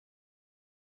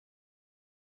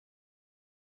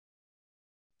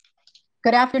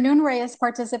Good afternoon, REYES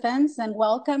participants, and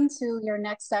welcome to your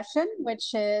next session,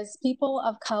 which is People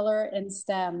of Color in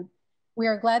STEM. We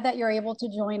are glad that you're able to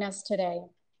join us today.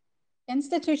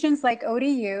 Institutions like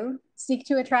ODU seek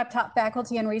to attract top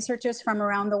faculty and researchers from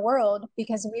around the world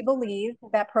because we believe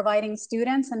that providing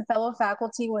students and fellow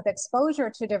faculty with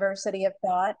exposure to diversity of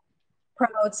thought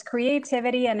promotes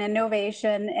creativity and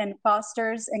innovation and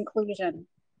fosters inclusion.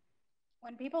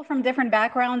 When people from different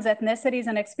backgrounds, ethnicities,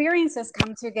 and experiences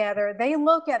come together, they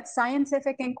look at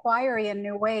scientific inquiry in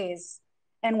new ways.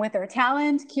 And with their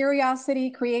talent,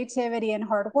 curiosity, creativity, and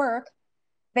hard work,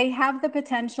 they have the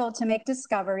potential to make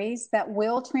discoveries that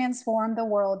will transform the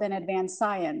world in advanced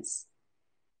science.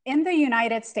 In the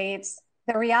United States,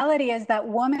 the reality is that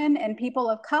women and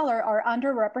people of color are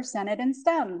underrepresented in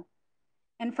STEM.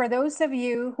 And for those of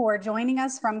you who are joining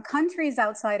us from countries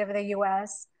outside of the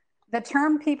US, the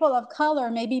term people of color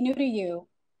may be new to you.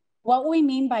 What we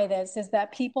mean by this is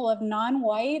that people of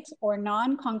non-white or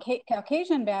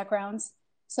non-Caucasian backgrounds,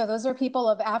 so those are people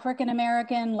of African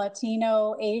American,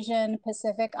 Latino, Asian,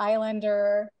 Pacific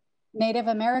Islander, Native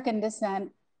American descent,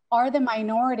 are the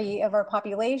minority of our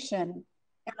population.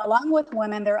 And along with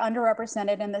women, they're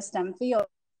underrepresented in the STEM field.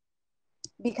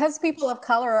 Because people of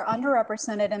color are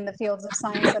underrepresented in the fields of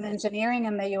science and engineering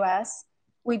in the US,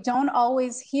 we don't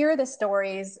always hear the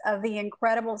stories of the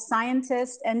incredible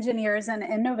scientists, engineers, and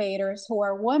innovators who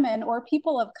are women or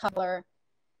people of color.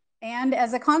 And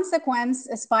as a consequence,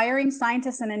 aspiring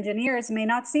scientists and engineers may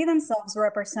not see themselves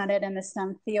represented in the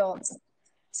STEM fields.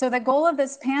 So the goal of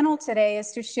this panel today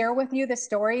is to share with you the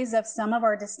stories of some of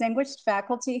our distinguished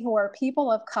faculty who are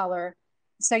people of color,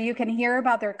 so you can hear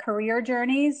about their career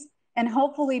journeys and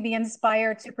hopefully be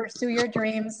inspired to pursue your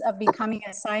dreams of becoming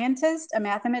a scientist, a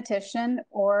mathematician,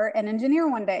 or an engineer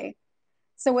one day.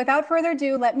 So without further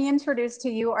ado, let me introduce to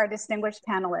you our distinguished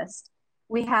panelists.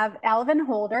 We have Alvin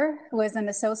Holder, who is an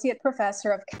associate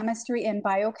professor of chemistry and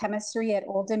biochemistry at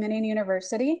Old Dominion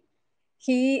University.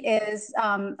 He is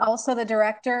also the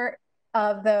director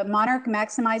of the Monarch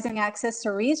Maximizing Access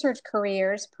to Research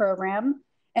Careers program.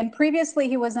 And previously,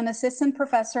 he was an assistant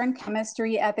professor in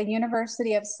chemistry at the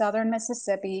University of Southern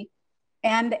Mississippi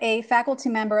and a faculty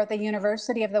member at the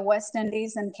University of the West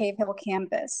Indies and Cave Hill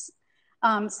campus.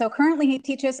 So currently, he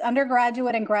teaches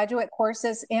undergraduate and graduate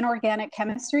courses in organic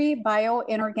chemistry,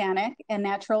 bio-inorganic, and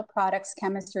natural products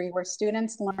chemistry, where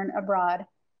students learn abroad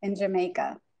in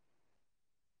Jamaica.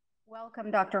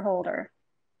 Welcome, Dr. Holder.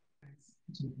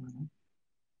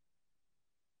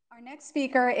 Our next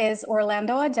speaker is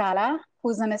Orlando Ayala,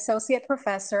 who's an associate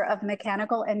professor of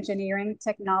mechanical engineering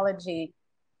technology.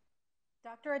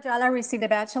 Dr. Ayala received a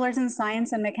bachelor's in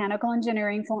science and mechanical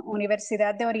engineering from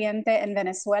Universidad de Oriente in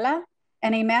Venezuela,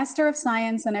 and a master of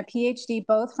science and a PhD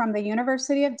both from the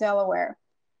University of Delaware.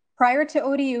 Prior to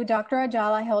ODU, Dr.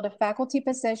 Ayala held a faculty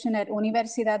position at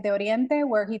Universidad de Oriente,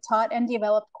 where he taught and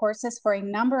developed courses for a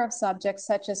number of subjects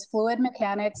such as fluid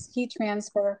mechanics, heat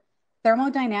transfer,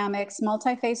 thermodynamics,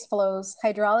 multi-phase flows,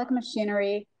 hydraulic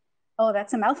machinery, oh,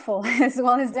 that's a mouthful, as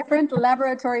well as different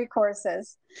laboratory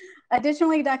courses.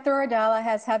 Additionally, Dr. Ayala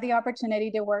has had the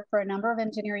opportunity to work for a number of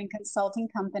engineering consulting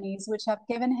companies, which have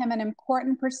given him an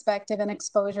important perspective and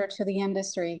exposure to the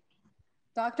industry.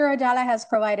 Dr. Ayala has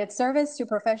provided service to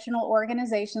professional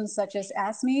organizations such as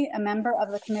ASME, a member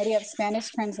of the Committee of Spanish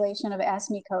Translation of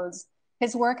ASME Codes.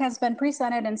 His work has been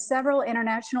presented in several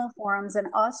international forums in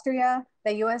Austria,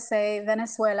 the USA,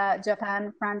 Venezuela,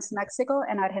 Japan, France, Mexico,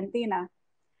 and Argentina.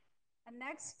 And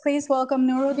next, please welcome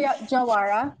Nuru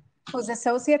Jawara, who's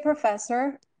Associate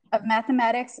Professor of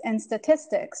Mathematics and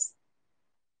Statistics.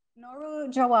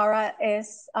 Nuru Jawara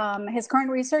is, his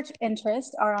current research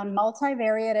interests are on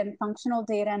multivariate and functional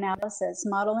data analysis,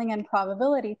 modeling and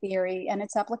probability theory, and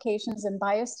its applications in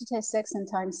biostatistics and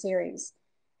time series.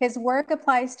 His work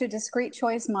applies to discrete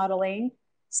choice modeling,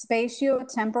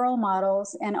 spatio-temporal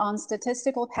models, and on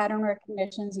statistical pattern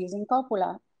recognitions using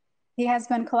copula. He has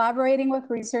been collaborating with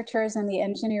researchers in the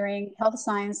engineering, health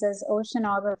sciences,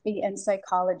 oceanography, and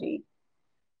psychology.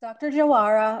 Dr.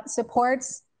 Jawara support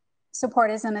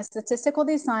is in the statistical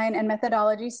design and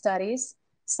methodology studies,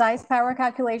 size power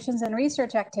calculations and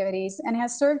research activities, and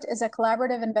has served as a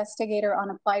collaborative investigator on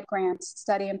applied grants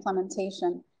study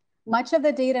implementation. Much of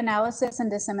the data analysis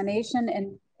and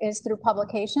dissemination is through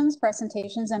publications,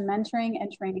 presentations, and mentoring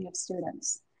and training of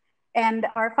students. And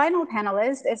our final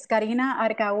panelist is Karina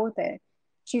Arcaute.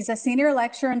 She's a senior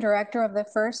lecturer and director of the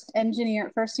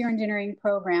first-year engineering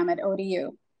program at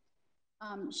ODU.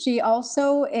 She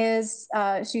also is,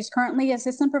 she's currently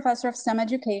assistant professor of STEM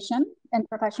education and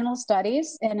professional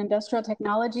studies in industrial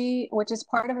technology, which is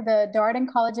part of the Darden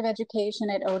College of Education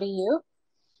at ODU.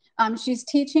 She's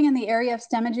teaching in the area of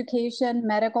STEM education,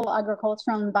 medical,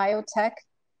 agricultural, and biotech.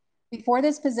 Before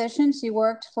this position, she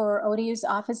worked for ODU's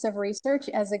Office of Research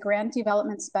as a grant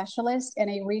development specialist and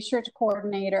a research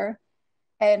coordinator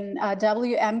and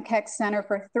WMKEX Center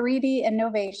for 3D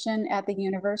Innovation at the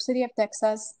University of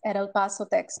Texas at El Paso,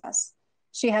 Texas.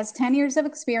 She has 10 years of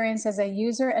experience as a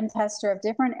user and tester of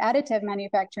different additive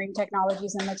manufacturing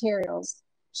technologies and materials.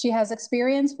 She has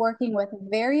experience working with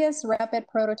various rapid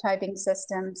prototyping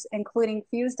systems, including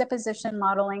fused deposition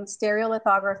modeling,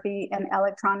 stereolithography, and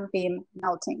electron beam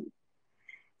melting.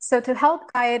 So to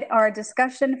help guide our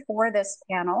discussion for this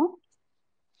panel,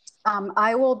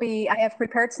 I have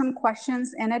prepared some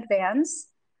questions in advance,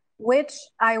 which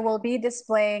I will be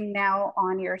displaying now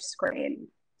on your screen.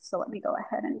 So let me go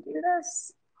ahead and do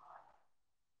this.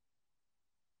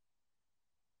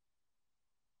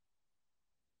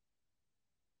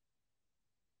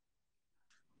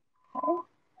 Okay.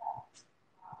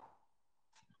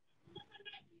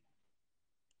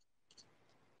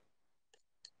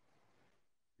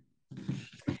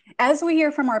 As we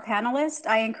hear from our panelists,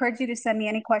 I encourage you to send me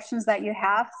any questions that you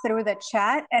have through the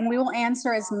chat, and we will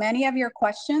answer as many of your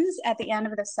questions at the end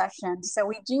of the session. So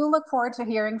we do look forward to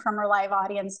hearing from our live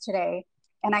audience today,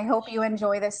 and I hope you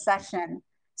enjoy this session.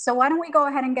 So why don't we go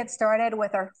ahead and get started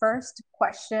with our first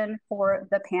question for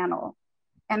the panel.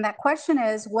 And that question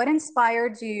is, what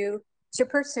inspired you to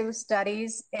pursue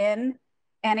studies in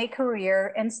and a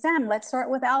career in STEM? Let's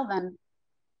start with Alvin.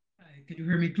 Hi, can you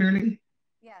hear me clearly?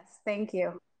 Yes, thank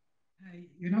you.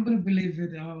 You're not going to believe it,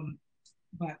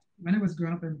 but when I was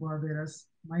growing up in Barbados,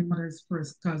 my mother's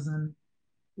first cousin,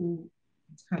 who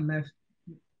had left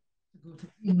to go to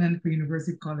England for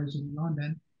University College in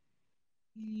London,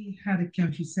 he had a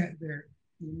chemistry set there.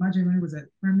 Imagine when I was at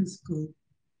primary school,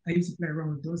 I used to play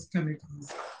around with those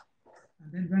chemicals.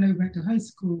 And then when I went to high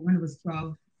school, when I was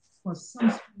 12, for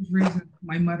some strange reason,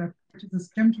 my mother purchased this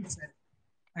chemistry set.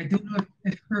 I don't know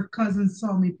if her cousin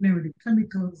saw me playing with the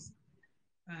chemicals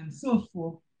and so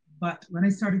forth. But when I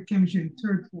started chemistry in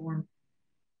third form,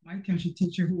 my chemistry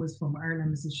teacher, who was from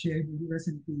Ireland, Mrs. Shea, who rest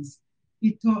in peace,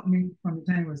 he taught me from the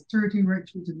time I was 13 right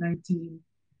through to 19,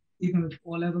 even with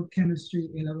O-level chemistry,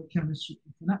 A-level chemistry.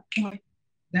 From that point,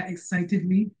 that excited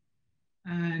me.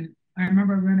 And I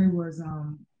remember when I was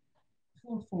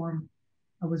fourth form,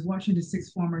 I was watching the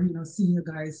sixth former, senior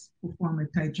guys perform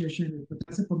a titration with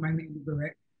potassium permanganate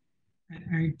burette and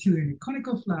iron 2 in a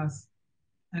conical flask.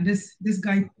 And this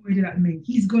guy pointed at me,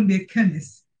 he's going to be a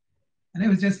chemist. And I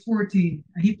was just 14,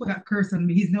 and he put that curse on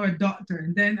me. He's now a doctor.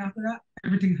 And then after that,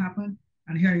 everything happened,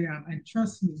 and here I am. And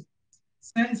trust me,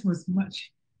 science was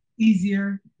much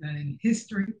easier than in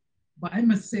history. But I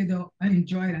must say, though, I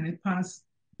enjoyed it, and I passed,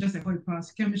 just like how I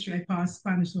passed chemistry, I passed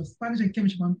Spanish. So Spanish and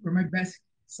chemistry were my best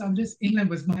subjects. England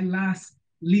was my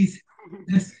least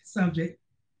best subject.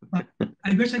 But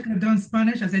I wish I could have done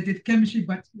Spanish as I did chemistry,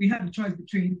 but we had a choice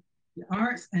between the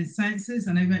arts and sciences,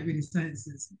 and I went with the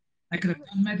sciences. I could have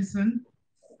done medicine,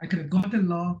 I could have gone to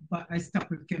law, but I stuck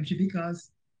with chemistry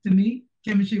because to me,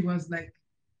 chemistry was like,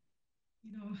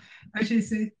 I should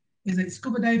say, is like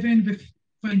scuba diving with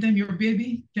finding time you're a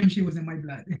baby. Chemistry was in my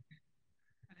blood.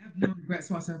 I have no regrets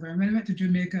whatsoever. And when I went to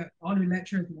Jamaica, all the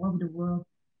lecturers from all over the world,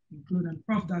 including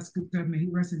Prof. Dasgupta, may he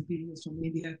rest in peace, from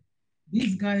India,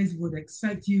 these guys would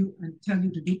excite you and tell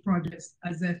you to do projects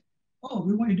as if, oh,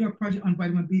 we want to do a project on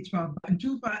vitamin B12. But in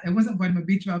truth, it wasn't vitamin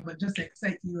B12, but just to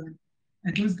excite you.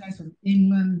 And those guys from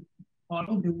England, all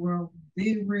over the world,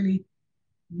 they really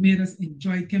made us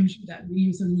enjoy chemistry, that we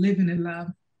used to live in a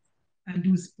lab and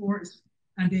do sports.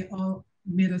 And they all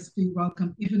made us feel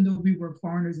welcome, even though we were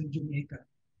foreigners in Jamaica.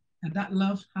 And that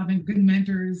love, having good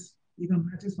mentors, even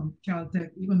mentors from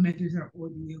Caltech, even mentors at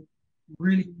ODU,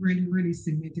 really, really, really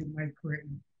cemented my career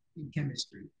in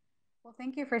chemistry. Well,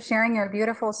 thank you for sharing your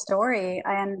beautiful story.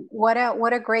 And what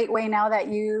a great way now that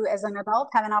you, as an adult,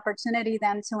 have an opportunity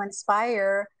then to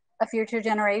inspire a future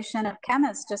generation of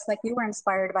chemists, just like you were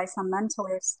inspired by some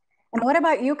mentors. And what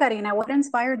about you, Karina? What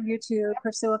inspired you to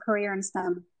pursue a career in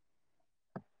STEM?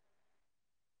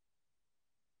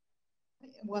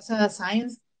 Was a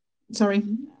science, sorry,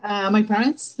 my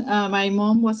parents, my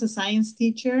mom was a science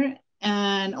teacher.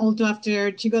 And although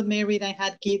after she got married and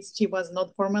had kids, she was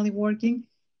not formally working.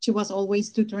 She was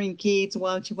always tutoring kids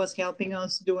while she was helping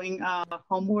us doing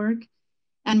homework.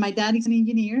 And my dad is an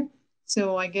engineer.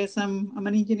 So I guess I'm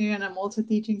an engineer and I'm also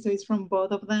teaching. So it's from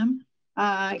both of them.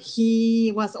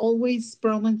 He was always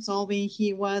problem solving.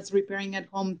 He was repairing at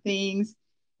home things.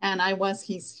 And I was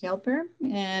his helper.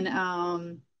 And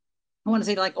I want to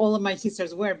say like all of my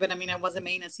sisters were, but I mean, I was the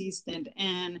main assistant.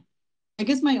 And I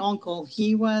guess my uncle,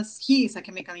 he is a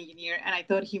chemical engineer, and I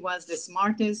thought he was the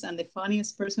smartest and the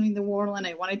funniest person in the world, and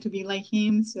I wanted to be like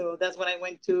him. So that's what I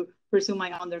went to pursue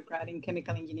my undergrad in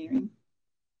chemical engineering.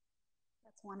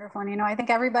 That's wonderful. And, I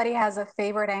think everybody has a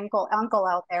favorite uncle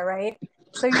out there, right?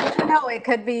 So you never know, it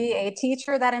could be a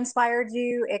teacher that inspired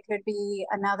you. It could be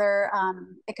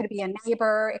it could be a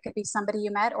neighbor. It could be somebody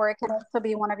you met, or it could also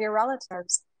be one of your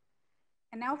relatives.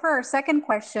 And now for our second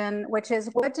question, which is,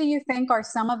 what do you think are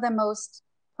some of the most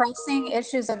pressing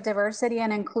issues of diversity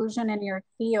and inclusion in your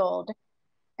field?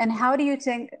 And how do you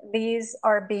think these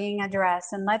are being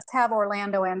addressed? And let's have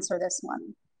Orlando answer this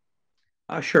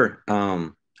one. Sure.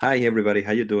 Hi, everybody.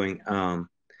 How you doing?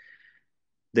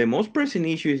 The most pressing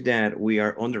issue is that we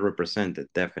are underrepresented,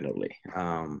 definitely.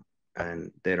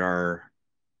 And there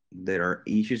are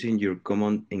issues in your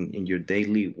in your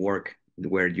daily work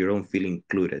where you don't feel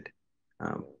included.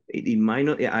 It might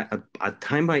not at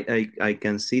time I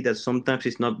can see that sometimes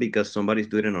it's not because somebody's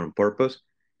doing it on purpose.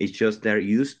 It's just they're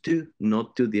used to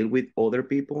not to deal with other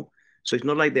people. So it's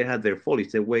not like they had their fault.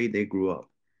 It's the way they grew up.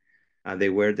 They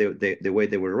were the way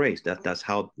they were raised. That's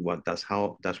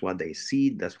what they see.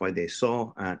 That's why they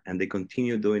saw, and they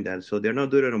continue doing that. So they're not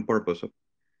doing it on purpose.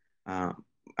 Uh,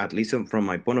 at least from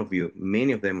my point of view,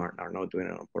 many of them are not doing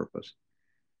it on purpose.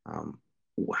 Um,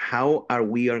 how are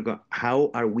we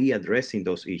addressing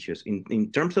those issues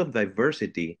in terms of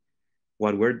diversity?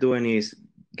 What we're doing is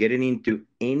getting into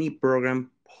any program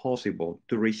possible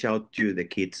to reach out to the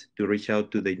kids, to reach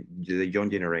out to the young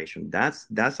generation.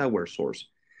 That's our source.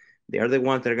 They are the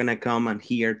ones that are going to come and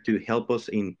here to help us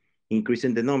in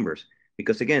increasing the numbers.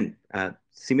 Because again,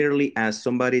 similarly as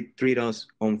somebody treat us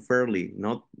unfairly,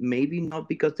 maybe not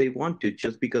because they want to,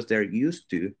 just because they're used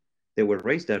to, they were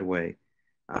raised that way.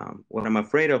 What I'm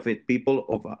afraid of it,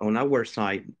 on our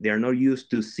side, they are not used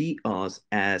to see us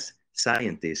as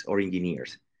scientists or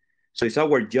engineers. So it's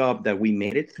our job that we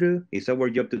made it through. It's our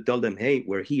job to tell them, hey,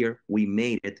 we're here. We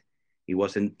made it. It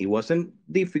wasn't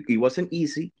difficult. It wasn't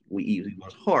easy. It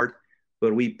was hard,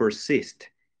 but we persist.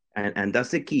 And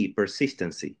that's the key,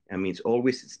 persistency. I mean, it's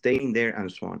always staying there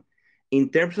and so on. In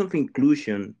terms of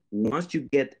inclusion, once you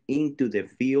get into the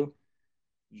field,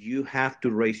 you have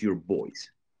to raise your voice.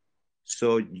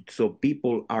 So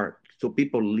people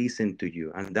listen to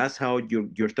you. And that's how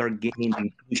you start gaining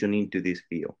inclusion into this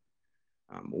field.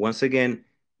 Once again,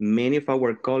 many of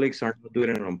our colleagues are not doing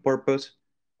it on purpose.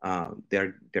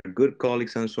 They're good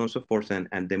colleagues and so on and so forth.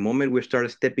 And the moment we start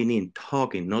stepping in,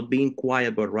 talking, not being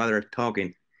quiet, but rather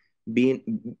talking,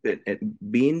 being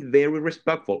being very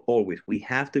respectful always. We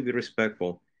have to be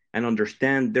respectful and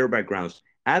understand their backgrounds.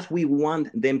 As we want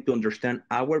them to understand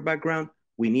our background,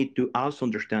 we need to also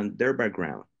understand their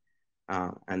background.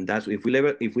 And that's if we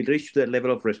reach the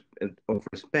level of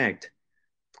respect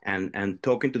and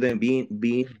talking to them,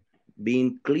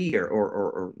 being clear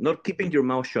or not keeping your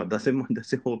mouth shut. That's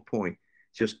the whole point.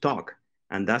 Just talk,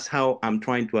 and that's how I'm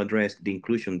trying to address the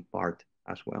inclusion part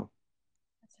as well.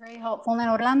 That's very helpful.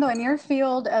 Now, Orlando, in your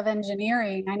field of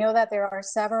engineering, I know that there are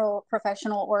several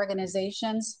professional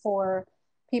organizations for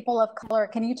people of color.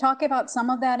 Can you talk about some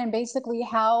of that and basically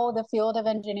how the field of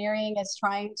engineering is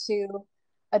trying to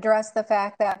address the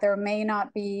fact that there may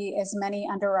not be as many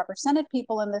underrepresented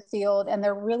people in the field, and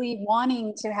they're really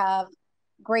wanting to have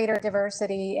greater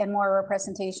diversity and more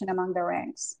representation among the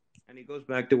ranks? And it goes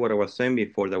back to what I was saying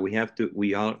before, that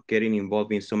we are getting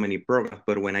involved in so many programs.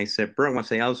 But when I say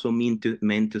programs, I also meant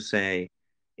to say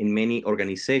in many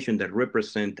organizations that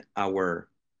represent our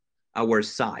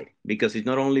side, because it's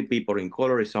not only people in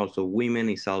color, it's also women,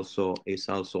 it's also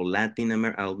Latin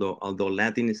America, although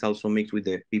Latin is also mixed with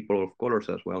the people of colors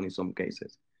as well in some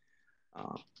cases.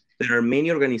 Uh, there are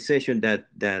many organizations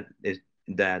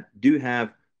that do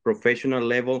have professional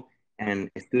level and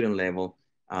student level,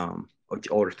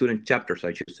 or student chapters,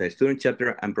 I should say, student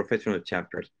chapter and professional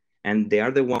chapters, and they are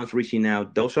the ones reaching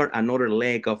out. Those are another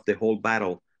leg of the whole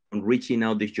battle on reaching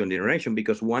out this young generation,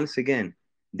 because once again,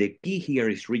 the key here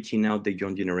is reaching out the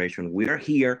young generation. We are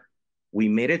here, we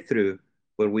made it through,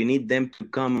 but we need them to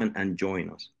come and join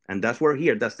us, and that's where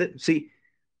here. That's it. See,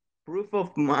 proof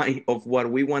of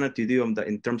what we wanted to do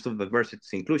in terms of diversity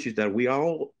and inclusion is that we are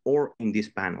all in this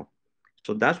panel.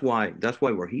 So that's why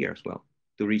we're here as well,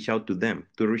 to reach out to them,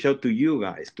 to reach out to you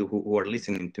guys, to who are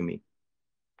listening to me.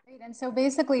 Great. And so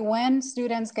basically, when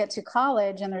students get to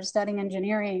college and they're studying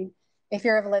engineering, if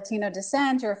you're of Latino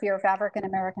descent or if you're of African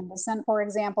American descent, for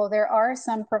example, there are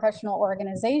some professional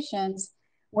organizations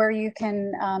where you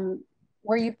can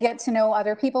where you get to know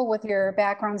other people with your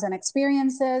backgrounds and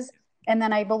experiences. And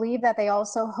then I believe that they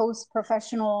also host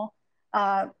professional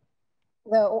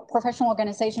the professional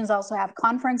organizations also have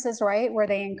conferences, right, where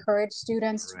they encourage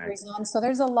students to present. So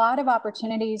there's a lot of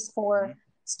opportunities for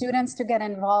students to get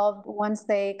involved once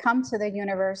they come to the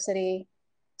university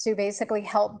to basically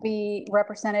help be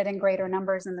represented in greater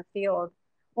numbers in the field.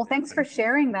 Well, thanks for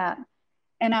sharing that.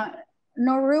 And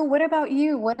Noru, what about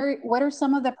you? What are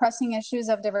some of the pressing issues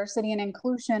of diversity and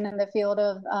inclusion in the field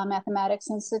of mathematics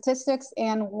and statistics,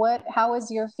 and how is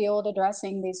your field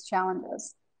addressing these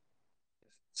challenges?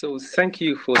 So thank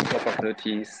you for the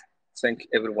opportunities. Thank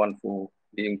everyone for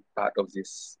being part of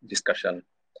this discussion.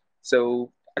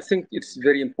 So I think it's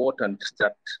very important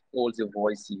that all the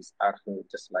voices are heard,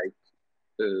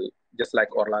 just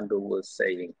like Orlando was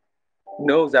saying.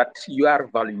 Know that you are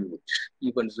valued,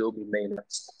 even though we may not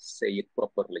say it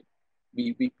properly.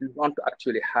 We want to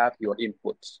actually have your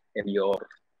input and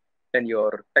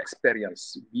your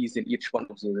experience within each one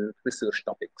of the research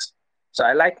topics. So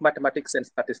I like mathematics and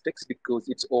statistics because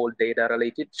it's all data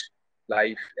related,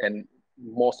 life, and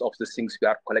most of the things we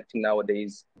are collecting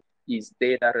nowadays is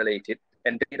data related,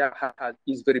 and data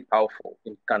is very powerful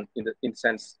in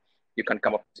sense you can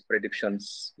come up with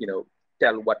predictions,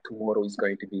 tell what tomorrow is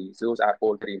going to be. Those are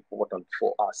all very important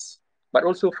for us, but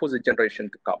also for the generation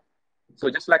to come. So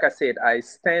just like I said, I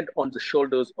stand on the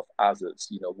shoulders of others,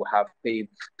 who have paved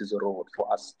the road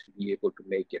for us to be able to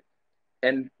make it.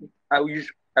 And I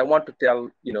want to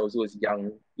tell, those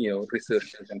young,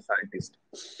 researchers and scientists,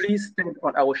 please stand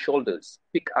on our shoulders,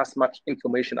 pick as much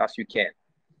information as you can.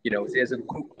 There's a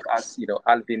group of us,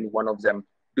 Alvin, one of them,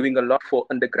 doing a lot for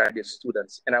undergraduate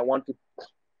students. And I want to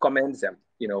commend them,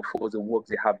 for the work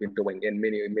they have been doing, and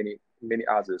many, many, many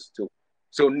others too.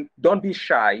 So don't be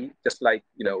shy, just like,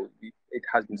 it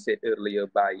has been said earlier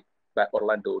by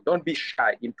Orlando. Don't be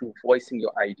shy into voicing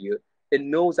your idea,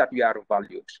 and know that you are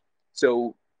valued.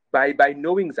 So by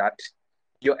knowing that,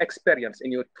 your experience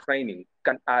and your training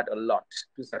can add a lot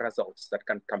to the results that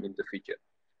can come in the future.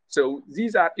 So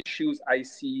these are issues I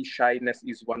see. Shyness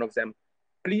is one of them.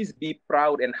 Please be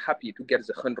proud and happy to get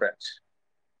the 100.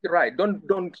 Right.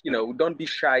 Don't be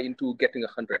shy into getting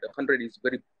 100. 100 is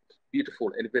very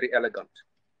beautiful and very elegant.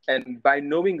 And by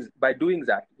doing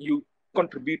that, you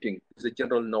contributing to the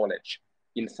general knowledge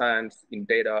in science, in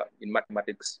data, in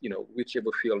mathematics, whichever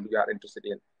field you are interested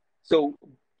in. So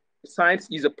science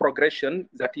is a progression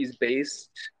that is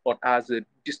based on other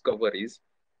discoveries,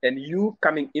 and you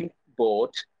coming in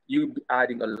board, you be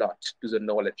adding a lot to the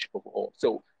knowledge of all.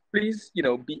 So please,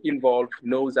 be involved,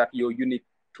 know that your unique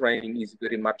training is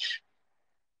very much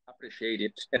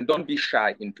appreciated, and don't be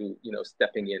shy into,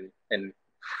 stepping in and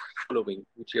following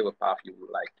whichever path you would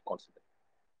like to consider.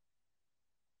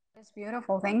 That's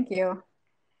beautiful, thank you.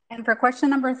 And for question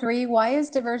number 3, why is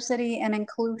diversity and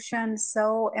inclusion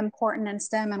so important in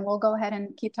STEM? And we'll go ahead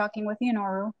and keep talking with you,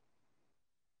 Noru.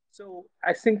 So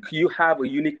I think you have a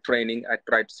unique training, I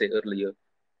tried to say earlier.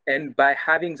 And by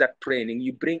having that training,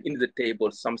 you bring into the table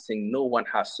something no one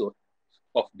has thought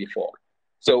of before.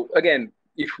 So again,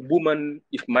 if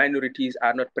minorities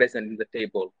are not present in the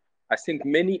table, I think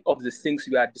many of the things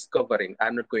we are discovering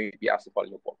are not going to be as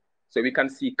valuable. So we can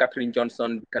see Katherine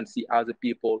Johnson, we can see other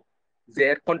people.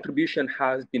 Their contribution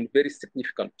has been very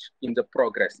significant in the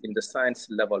progress in the science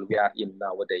level we are in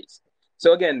nowadays.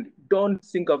 So again, don't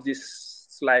think of this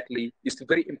slightly. It's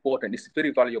very important. It's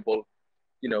very valuable.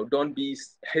 Don't be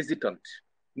hesitant.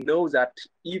 Know that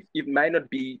if it might not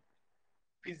be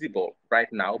visible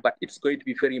right now, but it's going to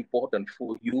be very important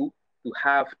for you to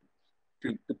have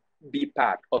to be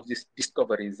part of these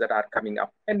discoveries that are coming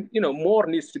up. And more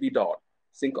needs to be done.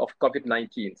 Think of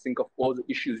COVID-19. Think of all the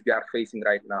issues we are facing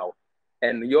right now.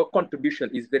 And your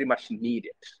contribution is very much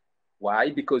needed.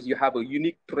 Why? Because you have a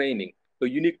unique training, a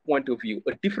unique point of view,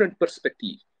 a different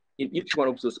perspective in each one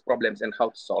of those problems and how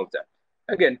to solve them.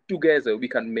 Again, together we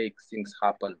can make things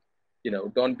happen.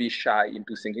 Don't be shy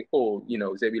into thinking,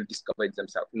 they will discover it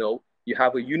themselves. No, you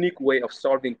have a unique way of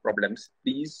solving problems.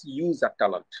 Please use that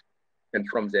talent, and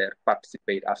from there,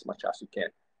 participate as much as you can.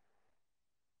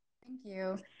 Thank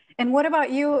you. And what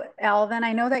about you, Alvin?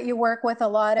 I know that you work with a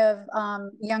lot of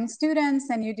young students,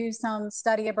 and you do some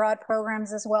study abroad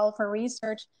programs as well for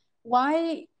research.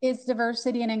 Why is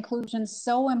diversity and inclusion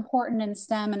so important in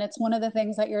STEM? And it's one of the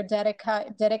things that you're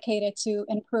dedicated to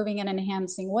improving and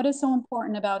enhancing. What is so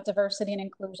important about diversity and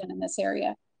inclusion in this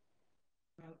area?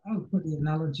 Well, I'll put the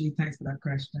analogy, thanks for that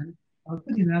question. I'll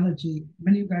put the analogy,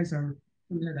 many of you guys are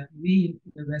familiar that we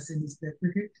in the West Indies play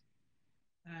cricket.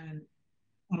 And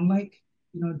unlike,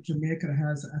 Jamaica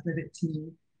has an athletic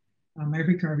team,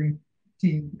 every Caribbean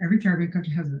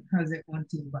country has their own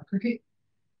team, but cricket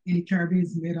in the Caribbean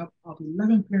is made up of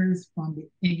 11 players from the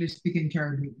English-speaking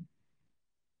Caribbean.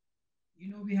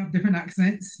 We have different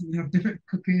accents, we have different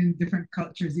cooking, different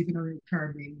cultures, even though in the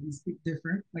Caribbean, we speak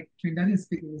different. Like Trinidadian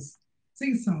speakers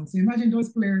sing songs. So imagine those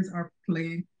players are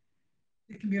playing,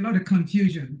 it can be a lot of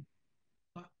confusion,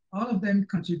 but all of them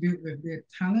contribute with their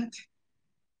talent.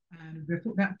 And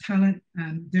with that talent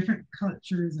and different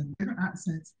cultures and different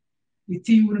accents, the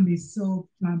team wouldn't be so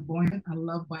flamboyant and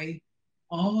loved by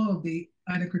all of the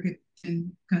other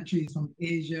cricketing countries from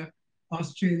Asia,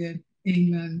 Australia,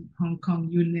 England, Hong Kong,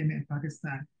 you name it,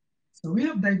 Pakistan. So we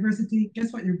have diversity.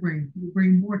 Guess what you bring? You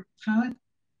bring more talent,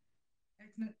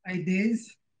 excellent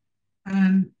ideas.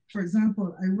 And for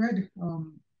example, I read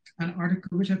an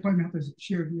article, which I probably have to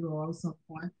share with you all at some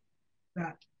point,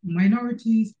 that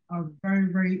minorities are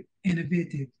very, very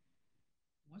innovative.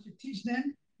 Once you teach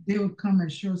them, they will come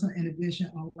and show some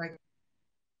innovation on like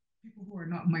people who are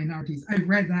not minorities. I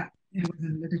read that it was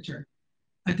in literature.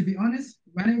 And to be honest,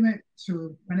 when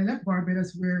I left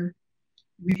Barbados, where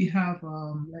we have,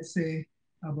 let's say,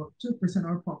 about 2% of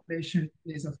our population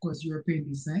is, of course, European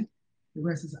descent. The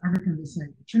rest is African descent.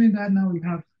 In Trinidad now, we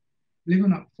have, believe it or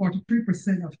not,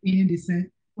 43% of Indian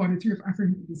descent, 43% of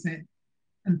African descent,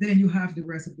 and then you have the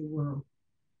rest of the world.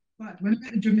 But when I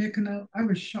went to Jamaica now, I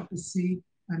was shocked to see,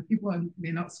 and people may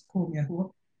not call me,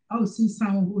 I would see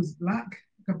someone who is black,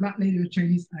 like a black lady with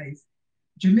Chinese eyes.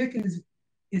 Jamaica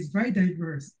is very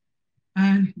diverse.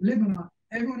 And believe it or not,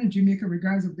 everyone in Jamaica,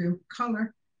 regardless of their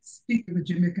color, speak with a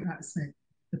Jamaican accent,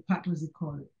 the patois they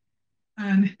call it.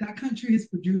 And that country has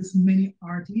produced many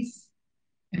artists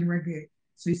in reggae.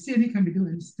 So you see, they can be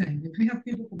doing this thing. If we have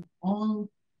people from all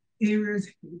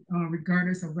areas,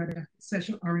 regardless of whether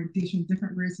sexual orientation,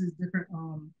 different races, different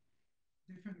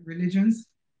religions,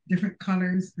 different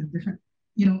colors, and different,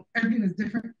 everything is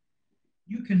different.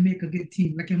 You can make a good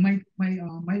team. Like in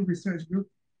my research group,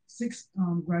 6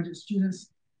 graduate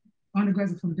students,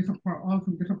 undergraduates from all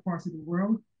from different parts of the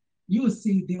world. You will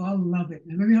see they all love it.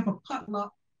 And when we have a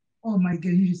potluck, oh my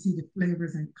God, you should see the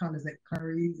flavors and colors like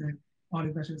curries and all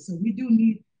the vegetables. So we do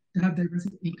need to have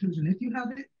diversity and inclusion. If you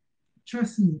have it,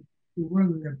 trust me, the world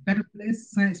will be a better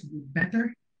place, science will be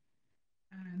better,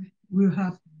 and we'll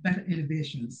have better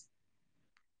innovations.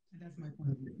 And that's my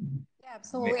point of view. Yeah,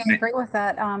 absolutely. I agree with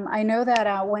that. I know that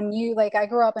I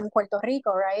grew up in Puerto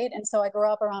Rico, right? And so I grew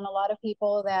up around a lot of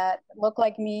people that look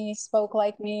like me, spoke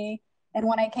like me. And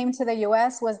when I came to the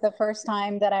US was the first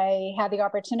time that I had the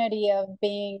opportunity of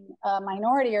being a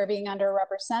minority or being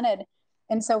underrepresented.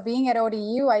 And so being at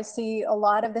ODU, I see a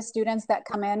lot of the students that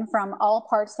come in from all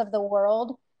parts of the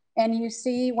world. And you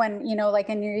see when, like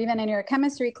even in your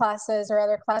chemistry classes or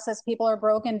other classes, people are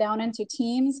broken down into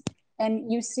teams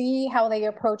and you see how they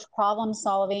approach problem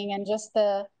solving and just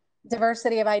the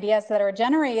diversity of ideas that are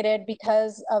generated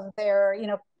because of their,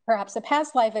 perhaps a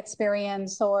past life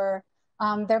experience or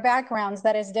their backgrounds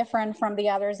that is different from the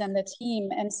others in the team.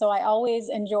 And so I always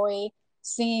enjoy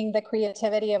seeing the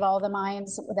creativity of all the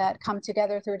minds that come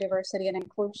together through diversity and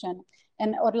inclusion.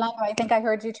 And Orlando, I think I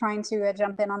heard you trying to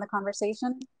jump in on the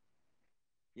conversation.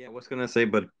 Yeah, I was gonna say,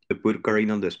 but to put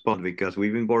Karina on the spot because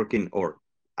we've been working, or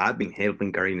I've been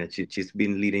helping Karina. She's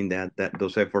been leading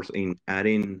those efforts in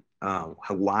adding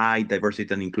why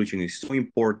diversity and inclusion is so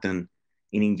important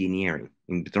in engineering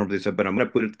in terms of this. But I'm gonna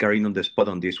put Karina on the spot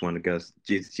on this one because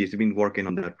she's been working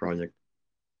on that project.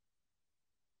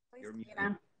 Please, You're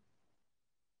muted.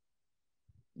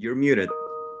 You're muted.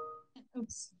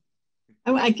 Oops.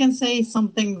 Oh, I can say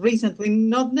something recently,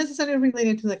 not necessarily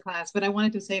related to the class, but I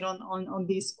wanted to say it on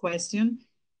this question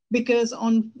because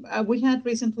we had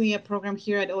recently a program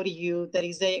here at ODU that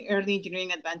is the Early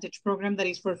Engineering Advantage program that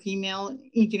is for female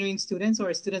engineering students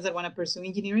or students that want to pursue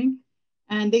engineering.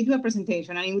 And they do a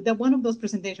presentation. And in one of those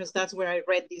presentations, that's where I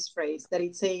read this phrase that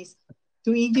it says,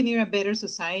 to engineer a better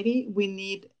society, we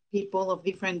need people of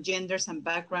different genders and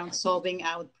backgrounds solving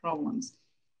out problems.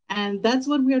 And that's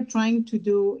what we are trying to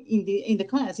do in the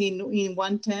class, in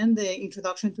 110, the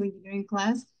Introduction to Engineering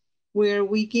class, where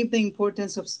we give the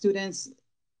importance of students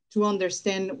to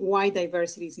understand why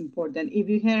diversity is important. If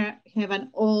you have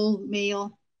an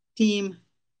all-male team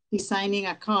designing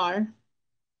a car,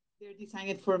 they're designing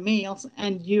it for males,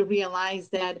 and you realize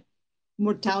that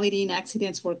mortality in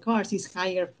accidents for cars is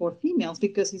higher for females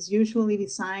because it's usually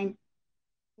designed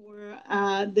for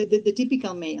the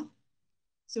typical male.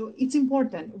 So it's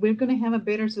important. We're going to have a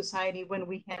better society when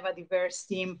we have a diverse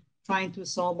team trying to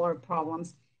solve our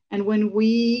problems. And when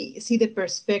we see the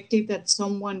perspective that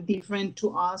someone different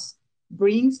to us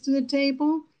brings to the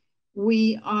table,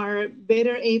 we are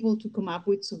better able to come up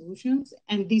with solutions,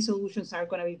 and these solutions are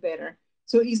going to be better.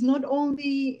 So it's not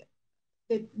only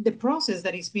the process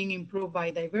that is being improved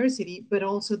by diversity, but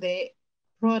also the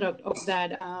product of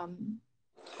that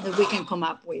that we can come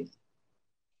up with.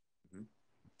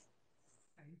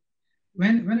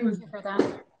 when I was for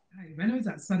that. when I was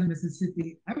at Southern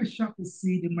Mississippi, I was shocked to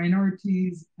see the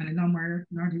minorities and the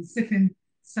non-minorities sitting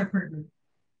separately.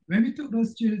 When we took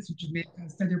those students to Jamaica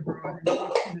and study abroad,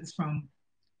 and students from,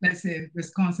 let's say,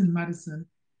 Wisconsin, Madison,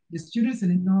 the students in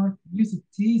the North used to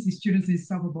tease the students in the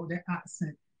South about their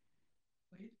accent.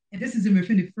 And this is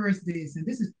within the first days. And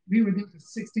this is, we were there for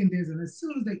 16 days. And as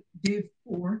soon as like day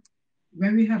 4,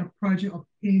 when we had a project of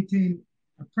painting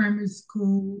a primary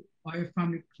school or a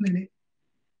family clinic,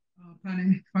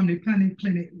 family planning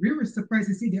clinic, we were surprised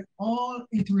to see they're all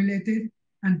interrelated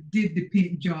and did the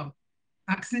paint job.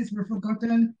 Accents were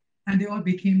forgotten and they all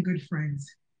became good friends.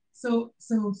 So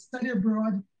study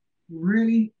abroad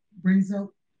really brings out,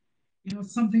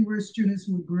 something where students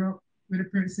will grow up where the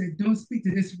parents say, don't speak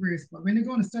to this race. But when they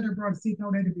go on to study abroad, see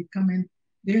how they're becoming,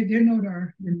 they know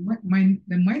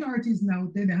the minorities now,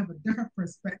 then they have a different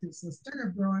perspective. So study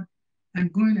abroad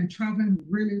and going and traveling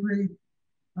really, really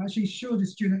actually show the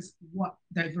students what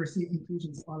diversity and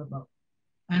inclusion is all about.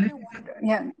 And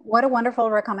yeah, what a wonderful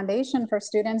recommendation for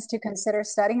students to consider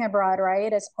studying abroad,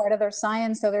 right, as part of their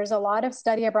science. So there's a lot of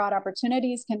study abroad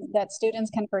opportunities that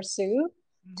students can pursue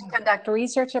to conduct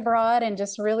research abroad and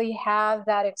just really have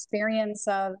that experience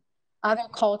of other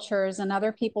cultures and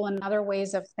other people and other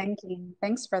ways of thinking.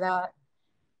 Thanks for that.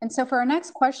 And so for our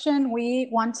next question, we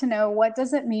want to know, what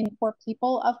does it mean for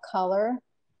people of color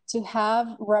to have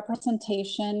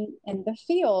representation in the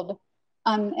field?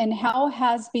 And how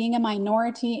has being a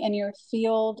minority in your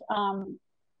field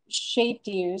shaped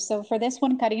you? So for this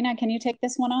one, Karina, can you take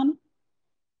this one on?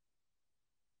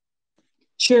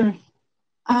 Sure.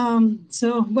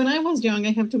 So when I was young,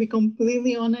 I have to be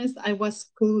completely honest, I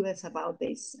was clueless about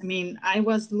this. I mean, I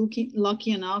was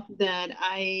lucky enough that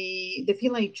the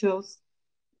field I chose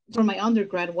for my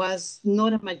undergrad was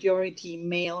not a majority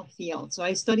male field. So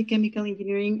I studied chemical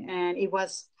engineering and it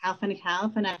was half and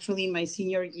half. And actually in my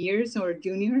senior years or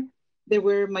junior, they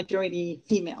were majority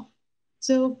female.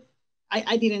 So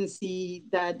I didn't see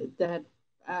that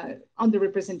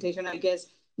underrepresentation, I guess,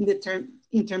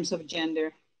 in terms of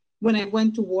gender. When I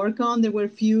went to work on, there were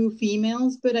few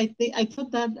females, but I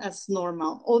thought that as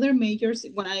normal. Other majors,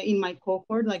 in my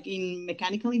cohort, like in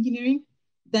mechanical engineering,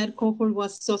 that cohort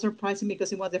was so surprising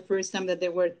because it was the first time that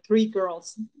there were 3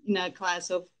 girls in a class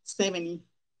of 70.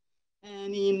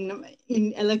 And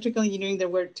in electrical engineering, there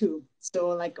were 2. So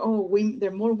like, there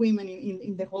are more women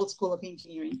in the whole school of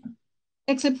engineering,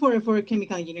 except for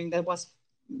chemical engineering, that was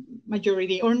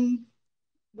majority or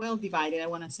well divided, I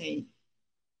want to say.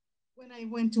 When I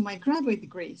went to my graduate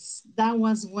degrees, that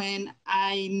was when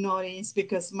I noticed,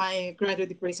 because my graduate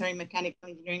degrees are in mechanical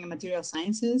engineering and material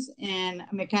sciences, and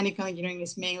mechanical engineering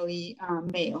is mainly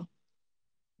male.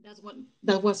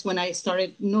 That was when I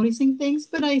started noticing things,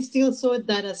 but I still saw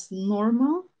that as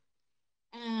normal.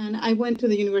 And I went to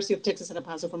the University of Texas at El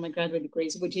Paso for my graduate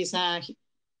degrees, which is a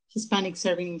Hispanic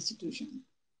serving institution.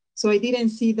 So I didn't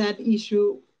see that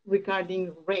issue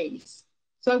regarding race.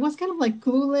 So I was kind of like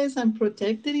clueless and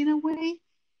protected in a way,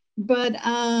 but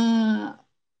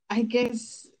I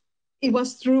guess it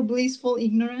was through blissful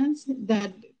ignorance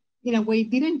that, in a way,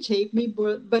 didn't shape me,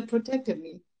 but protected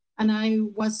me. And I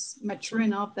was mature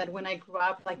enough that when I grew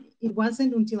up, like it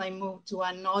wasn't until I moved to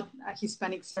a not a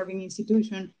Hispanic serving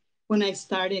institution when I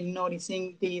started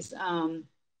noticing these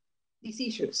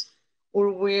issues.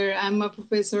 Or where I'm a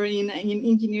professor in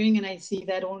engineering and I see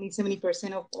that only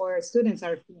 70% of our students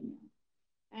are female.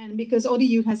 And because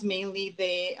ODU has mainly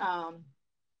the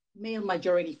male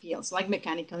majority fields like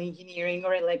mechanical engineering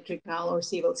or electrical or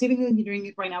civil. Civil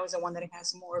engineering right now is the one that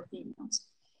has more females.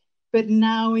 But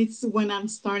now it's when I'm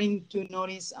starting to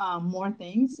notice more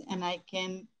things and I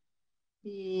can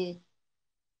be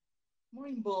more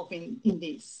involved in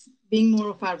this, being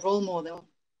more of a role model,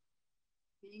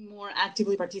 being more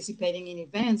actively participating in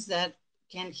events that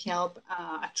can help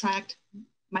attract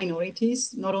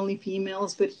minorities, not only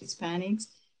females, but Hispanics.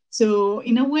 So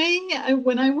in a way,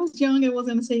 when I was young, I was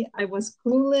going to say I was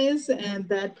clueless and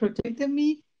that protected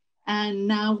me. And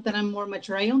now that I'm more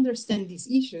mature, I understand these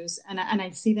issues and I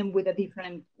see them with a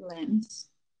different lens.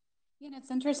 And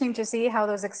it's interesting to see how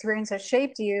those experiences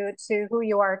shaped you to who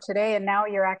you are today. And now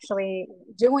you're actually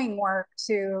doing work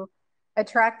to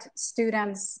attract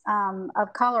students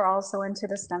of color also into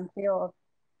the STEM field.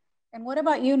 And what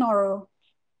about you, Noru?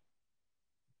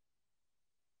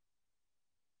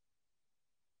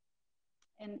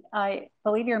 And I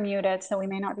believe you're muted, so we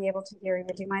may not be able to hear you.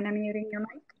 Do you mind unmuting your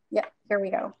mic? Yeah, here we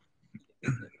go.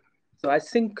 So I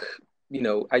think,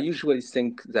 I usually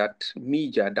think that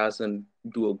media doesn't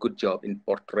do a good job in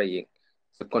portraying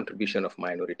the contribution of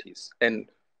minorities. And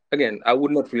again, I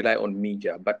would not rely on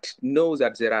media, but know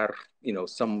that there are,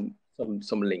 some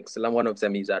some links. One of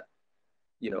them is that,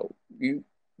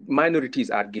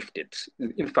 minorities are gifted.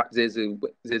 In fact, there's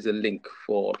a link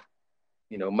for,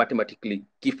 mathematically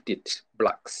gifted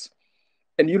Blacks.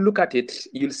 And you look at it,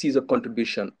 you'll see the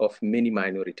contribution of many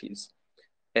minorities.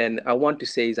 And I want to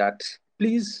say that,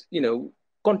 please,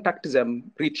 contact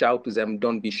them, reach out to them,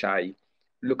 don't be shy.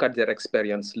 Look at their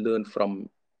experience, learn from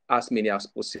as many as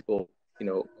possible,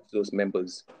 those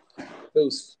members.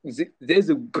 There's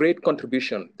a great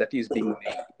contribution that is being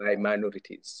made by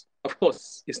minorities. Of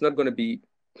course, it's not going to be,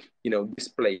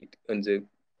 displayed on the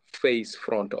face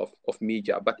front of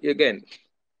media. But again,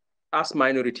 as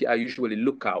minority, I usually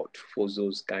look out for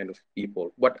those kind of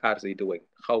people. What are they doing?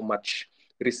 How much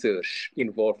research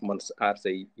involvements are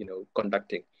they,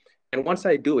 conducting? And once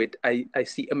I do it, I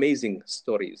see amazing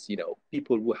stories,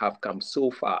 people who have come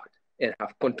so far and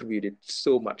have contributed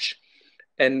so much.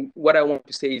 And what I want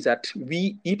to say is that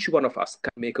each one of us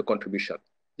can make a contribution.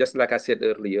 Just like I said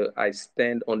earlier, I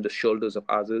stand on the shoulders of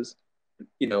others,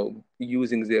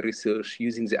 using their research,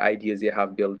 using the ideas they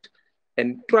have built,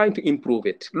 and trying to improve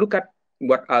it. Look at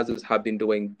what others have been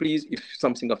doing. Please, if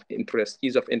something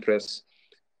is of interest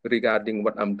regarding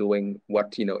what I'm doing,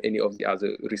 what any of the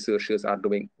other researchers are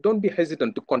doing, don't be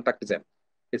hesitant to contact them.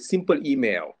 A simple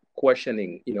email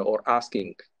questioning, or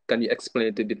asking, can you explain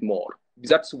it a bit more?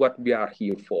 That's what we are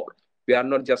here for. We are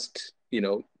not just,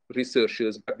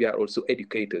 researchers, but we are also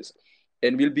educators.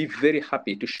 And we'll be very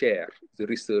happy to share the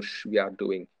research we are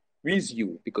doing with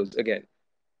you, because again,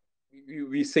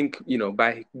 we think,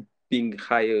 by being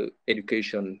higher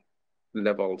education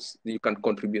levels, you can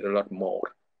contribute a lot more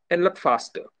and a lot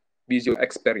faster with your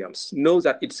experience. Know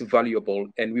that it's valuable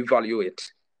and we value it.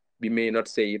 We may not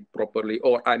say it properly,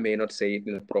 or I may not say it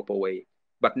in a proper way,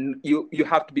 but you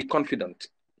have to be confident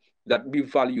that we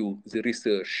value the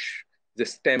research, the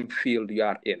STEM field you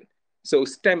are in. So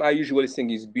STEM, I usually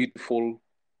think, is beautiful.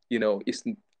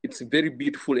 It's very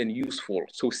beautiful and useful.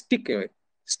 So stick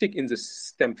in the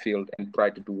STEM field and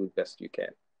try to do the best you can.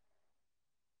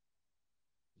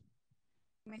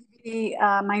 Maybe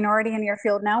a minority in your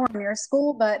field now or in your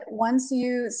school, but once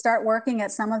you start working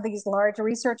at some of these large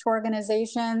research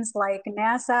organizations like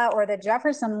NASA or the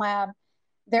Jefferson Lab,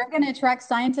 they're going to attract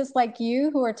scientists like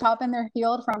you who are top in their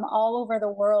field from all over the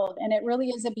world. And it really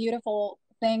is a beautiful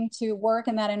thing to work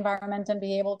in that environment and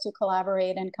be able to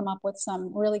collaborate and come up with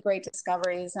some really great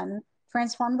discoveries and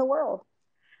transform the world.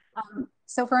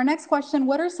 So for our next question,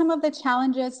 what are some of the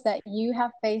challenges that you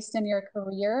have faced in your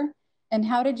career, and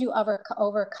how did you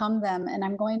overcome them? And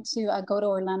I'm going to go to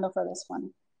Orlando for this one.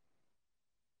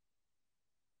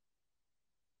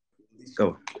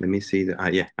 So let me see.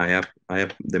 Yeah, I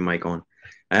have the mic on.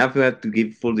 I have to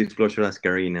give full disclosure as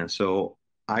Karina. So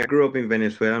I grew up in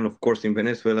Venezuela, and of course in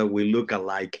Venezuela we look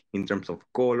alike in terms of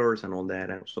colors and all that.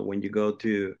 And so when you go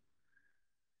to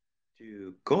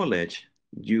college,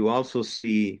 you also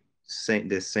see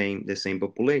the same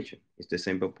population. It's the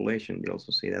same population. You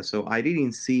also see that. So I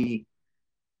didn't see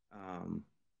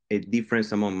a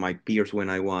difference among my peers when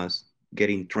I was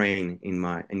getting trained in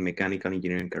my mechanical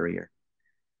engineering career.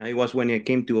 And it was when I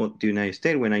came to the United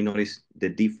States when I noticed the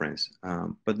difference,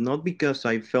 but not because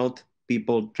I felt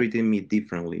people treating me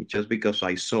differently, just because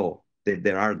I saw that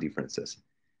there are differences,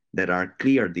 that are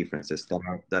clear differences,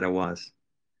 that I was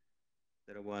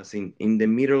in the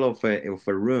middle of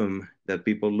a room that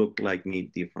people look like me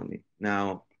differently.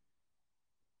 Now,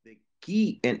 the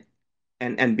key,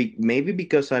 maybe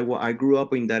because I grew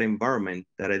up in that environment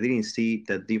that I didn't see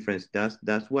that difference.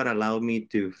 That's what allowed me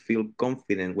to feel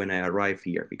confident when I arrived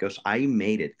here, because I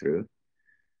made it through.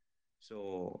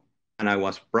 So, and I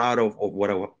was proud of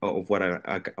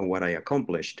what I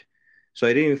accomplished. So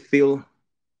I didn't feel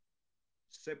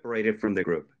separated from the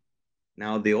group.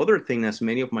 Now, the other thing, as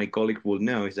many of my colleagues will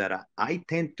know, is that I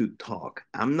tend to talk.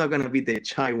 I'm not gonna be the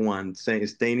shy one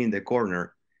staying in the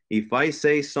corner. If I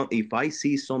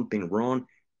see something wrong,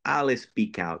 I'll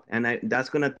speak out, and that's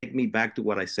gonna take me back to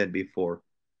what I said before.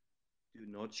 Do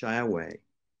not shy away.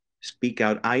 Speak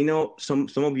out. I know some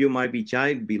of you might be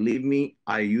shy. Believe me,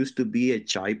 I used to be a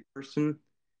shy person.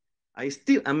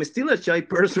 I'm still a shy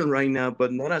person right now,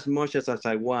 but not as much as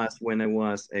I was when I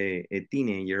was a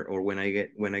teenager, or when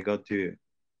I got to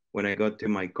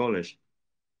my college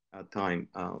time.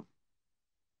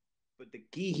 But the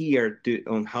key here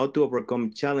on how to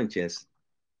overcome challenges,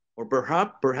 or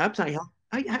perhaps I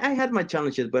had my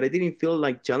challenges, but I didn't feel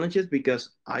like challenges,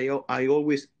 because I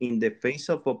always, in the face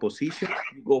of opposition,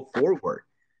 you go forward,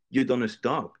 you don't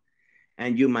stop,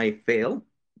 and you might fail.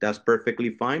 That's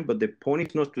perfectly fine, but the point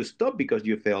is not to stop because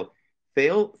you fail.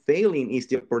 Failing is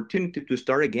the opportunity to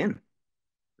start again,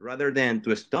 rather than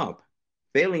to stop.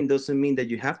 Failing doesn't mean that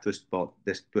you have to stop.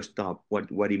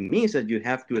 What it means that you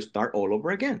have to start all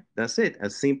over again. That's it.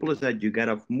 As simple as that. You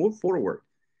gotta move forward,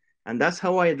 and that's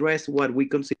how I address what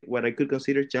I could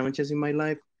consider challenges in my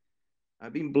life.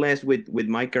 I've been blessed with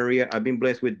my career. I've been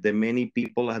blessed with the many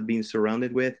people I've been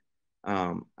surrounded with.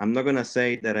 I'm not gonna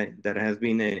say that has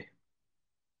been a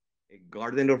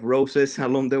garden of roses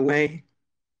along the way,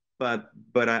 but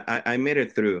I made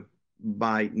it through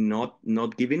by not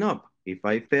giving up. If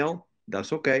I fail,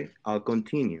 that's okay. I'll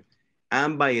continue,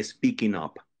 and by speaking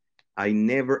up. I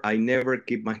never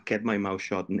kept my mouth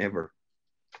shut. Never.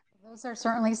 Those are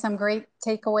certainly some great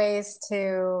takeaways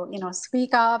to,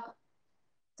 speak up,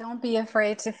 don't be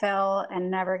afraid to fail, and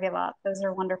never give up. Those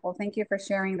are wonderful. Thank you for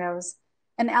sharing those.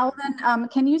 And Alvin,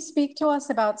 can you speak to us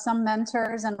about some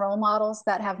mentors and role models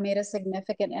that have made a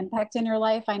significant impact in your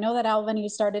life? I know that Alvin, you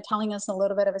started telling us a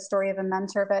little bit of a story of a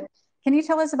mentor, but can you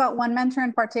tell us about one mentor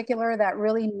in particular that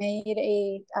really made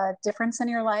a difference in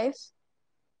your life?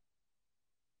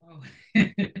 Oh,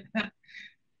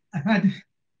 I had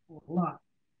a lot,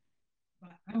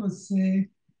 but I would say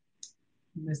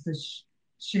Mr.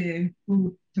 Shea,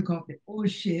 who took off the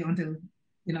old Shea until,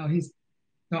 his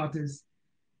daughters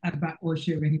at back old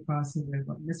Shea when he passed away.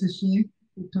 But Mr. Shea,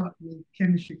 who taught me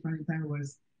chemistry from the time I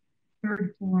was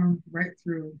third form right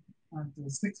through until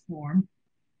sixth form.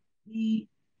 He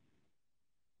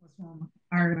was from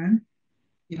Ireland,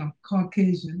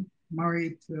 Caucasian,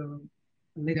 married to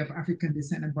a lady of African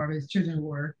descent, and Barbara's children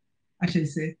were, I should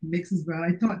say, mixed as well.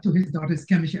 I taught to his daughters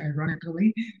chemistry,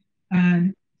 ironically,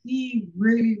 and he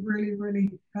really, really, really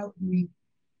helped me,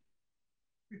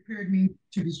 prepared me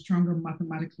to be stronger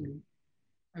mathematically.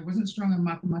 I wasn't strong in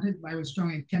mathematics, but I was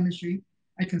strong in chemistry.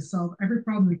 I can solve every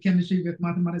problem with chemistry with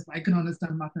mathematics, but I can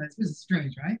understand mathematics, which is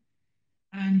strange, right?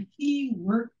 And he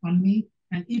worked on me.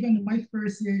 And even in my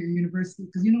first year in university,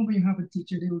 because when you have a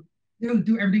teacher, they'll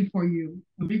do everything for you.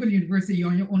 When you go to university, you're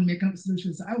on your own making up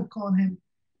solutions. So I would call him.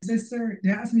 I said, sir, they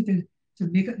asked me to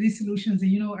make up these solutions,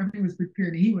 and everything was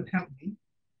prepared, and he would help me.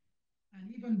 And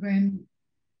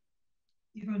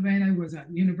even when I was at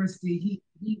university,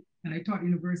 he and I taught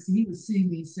university, he would see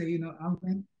me and say,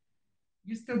 Alvin,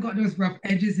 you still got those rough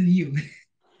edges in you.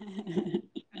 And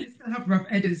I still have rough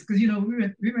edges because we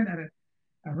went at a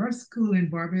rough school in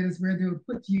Barbados where they would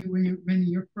put you when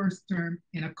your first term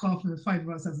in a coffin with 5 of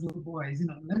us as little boys,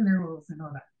 11-year-olds and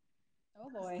all that. Oh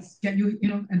boy. Get you,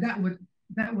 and that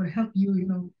would help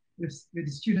you, with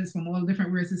the students from all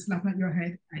different races slapping at your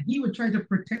head. And he would try to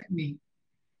protect me.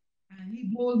 And he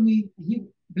molded me,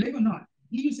 believe it or not,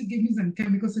 he used to give me some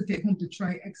chemicals to take home to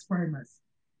try experiments.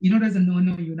 There's a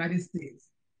no-no in the United States.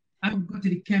 I would go to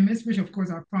the chemist, which of course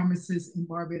are pharmacists in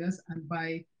Barbados, and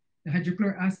buy the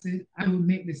hydrochloric acid. I would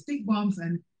make the stick bombs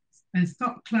and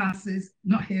stop classes,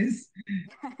 not his.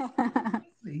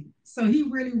 So he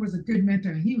really was a good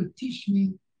mentor. He would teach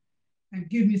me and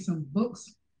give me some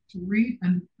books to read.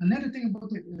 And another thing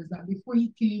about it is that before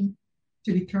he came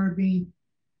to the Caribbean,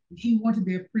 he wanted to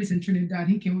be a priest in Trinidad.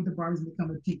 He came with the Barbados and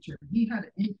become a teacher. He had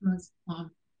an influence on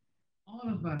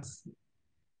all of us,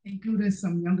 including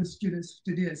some younger students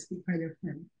today that speak highly of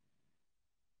him.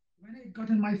 When I got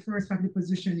in my first faculty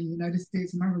position in the United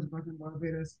States, when I was back in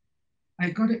Barbados, I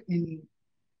got it in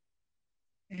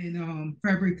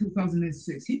February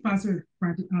 2006. He passed with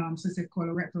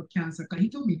colorectal cancer because he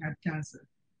told me he had cancer.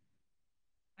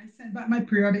 I sent back my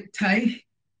periodic tithe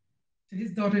to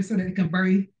his daughter so that they can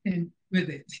bury him with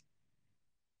it.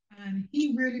 And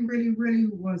he really, really, really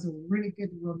was a really good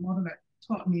role model that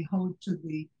taught me how to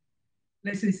be,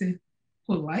 let's say,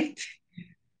 polite.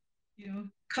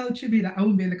 Culture be that I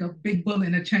wouldn't be like a big bull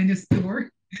in a Chinese store,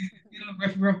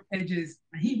 rough edges.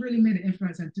 And he really made an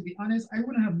influence. And to be honest, I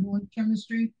wouldn't have known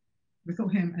chemistry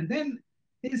without him. And then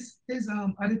his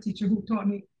other teacher who taught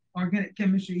me organic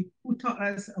chemistry, who taught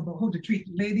us about how to treat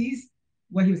ladies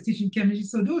while he was teaching chemistry.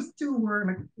 So those two were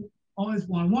like always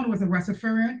one. One was a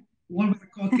Rastafarian, one was a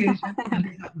Caucasian, and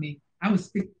they helped me. I would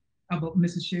speak about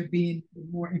Mrs. Shea being the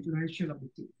more influential of the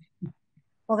two.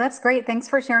 Well, that's great. Thanks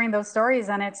for sharing those stories.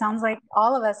 And it sounds like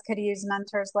all of us could use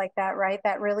mentors like that, right?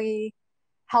 That really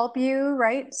help you,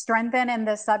 right? Strengthen in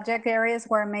the subject areas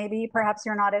where maybe perhaps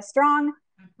you're not as strong.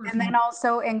 And then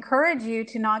also encourage you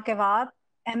to not give up.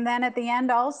 And then at the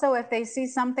end, also, if they see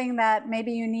something that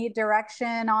maybe you need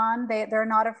direction on, they're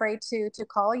not afraid to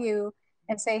call you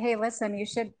and say, hey, listen, you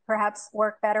should perhaps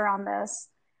work better on this.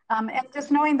 And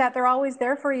just knowing that they're always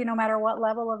there for you no matter what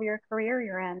level of your career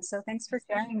you're in. So thanks for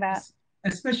sharing that.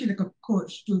 Especially like a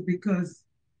coach too, because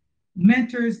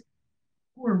mentors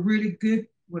who are really good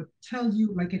would tell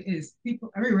you like it is.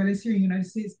 People, everywhere here in the United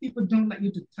States, people don't like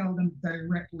you to tell them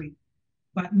directly.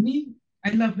 But me,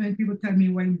 I love when people tell me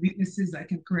when weaknesses, I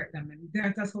can correct them. And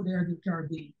that's how they are the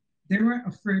being. They weren't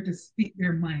afraid to speak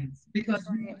their minds because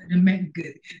they meant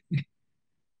good.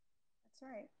 That's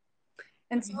right.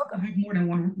 And so I have more than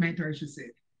one mentor, I should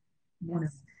say.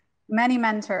 Many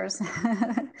mentors.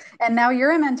 And now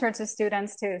you're a mentor to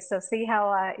students too. So see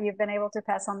how you've been able to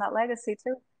pass on that legacy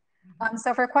too.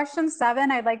 So for question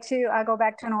 7, I'd like to go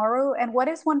back to Noru. And what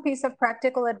is one piece of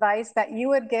practical advice that you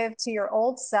would give to your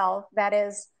old self that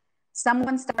is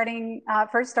someone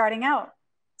first starting out?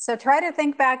 So try to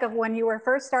think back of when you were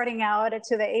first starting out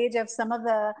to the age of some of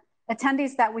the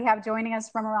attendees that we have joining us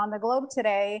from around the globe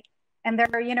today. And they're,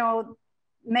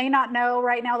 may not know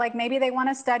right now, like maybe they want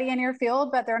to study in your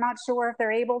field, but they're not sure if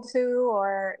they're able to,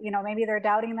 or, maybe they're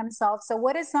doubting themselves. So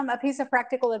what is a piece of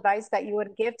practical advice that you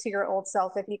would give to your old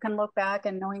self if you can look back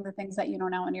and knowing the things that you know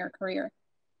now in your career?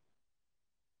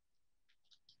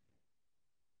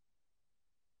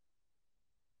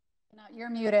 Now you're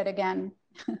muted again.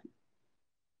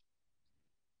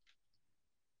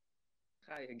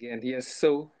 Hi again. Yes.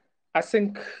 So I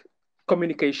think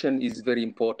communication is very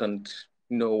important.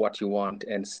 Know what you want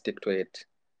and stick to it.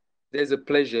 There's a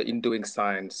pleasure in doing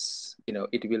science.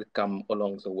 It will come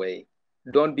along the way.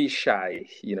 Don't be shy,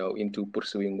 into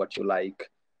pursuing what you like.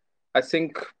 I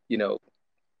think,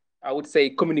 I would say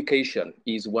communication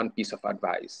is one piece of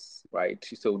advice, right?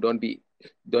 So don't be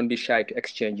shy to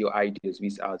exchange your ideas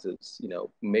with others.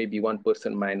 Maybe one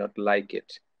person might not like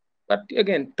it, but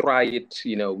again, try it,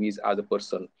 with other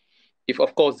person. If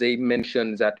of course they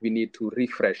mention that we need to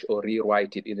refresh or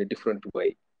rewrite it in a different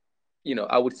way,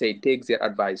 I would say take their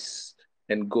advice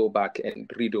and go back and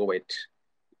redo it.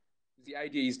 The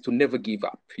idea is to never give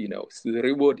up, so the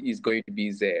reward is going to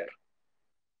be there.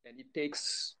 And it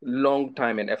takes long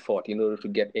time and effort in order to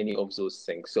get any of those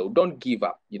things. So don't give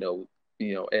up, and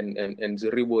the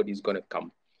reward is going to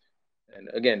come. And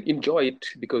again, enjoy it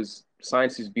because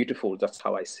science is beautiful. That's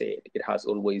how I say it. It has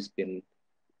always been,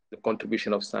 the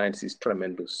contribution of science is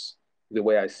tremendous. The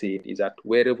way I see it is that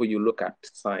wherever you look at,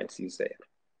 science is there.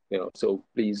 So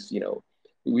please,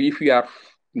 if we are,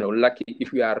 lucky,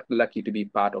 if we are lucky to be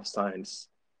part of science,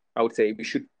 I would say we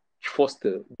should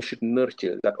foster, we should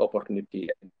nurture that opportunity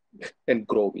and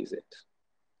grow with it.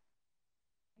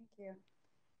 Thank you.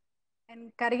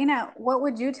 And Karina, what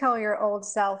would you tell your old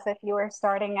self if you were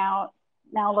starting out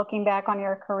now looking back on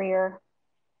your career?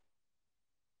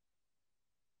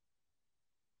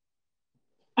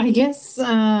 I guess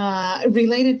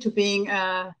related to being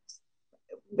a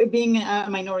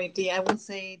minority, I would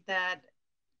say that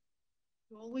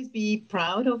to always be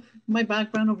proud of my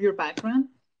background, of your background,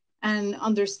 and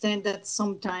understand that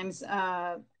sometimes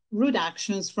rude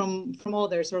actions from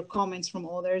others or comments from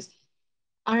others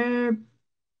are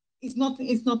it's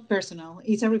not personal.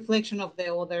 It's a reflection of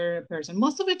the other person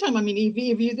most of the time. I mean,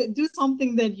 if you do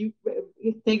something that you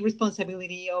take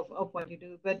responsibility of what you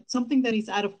do, but something that is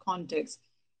out of context,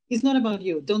 it's not about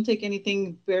you. Don't take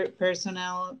anything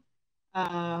personal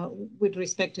with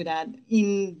respect to that.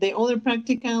 In the other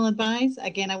practical advice,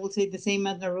 again, I will say the same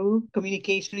as Naru.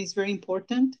 Communication is very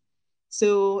important.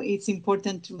 So it's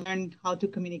important to learn how to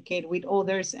communicate with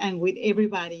others and with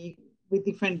everybody with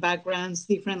different backgrounds,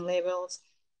 different levels.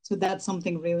 So that's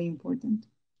something really important.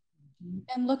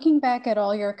 And looking back at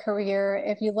all your career,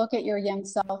 if you look at your young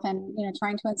self and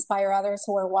trying to inspire others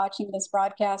who are watching this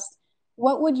broadcast,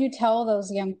 what would you tell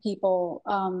those young people?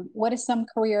 What is some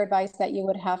career advice that you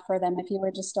would have for them if you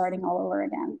were just starting all over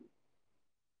again?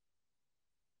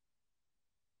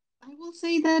 I will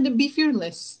say that be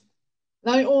fearless,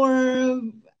 or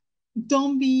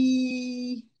don't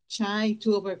be shy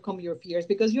to overcome your fears,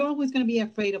 because you're always going to be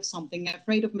afraid of something,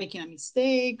 afraid of making a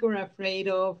mistake or afraid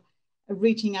of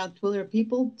reaching out to other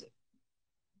people.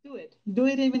 Do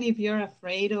it even if you're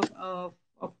afraid of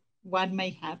what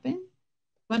may happen.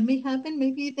 What may happen,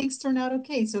 maybe things turn out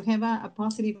okay. So have a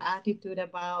positive attitude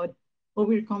about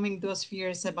overcoming those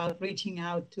fears, about reaching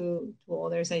out to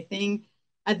others. I think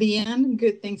at the end,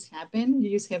 good things happen.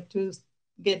 You just have to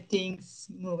get things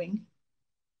moving.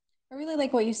 I really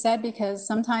like what you said, because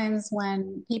sometimes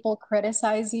when people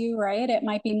criticize you, right, it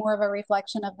might be more of a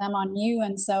reflection of them on you.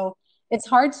 And so it's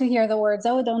hard to hear the words,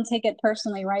 oh, don't take it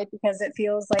personally, right? Because it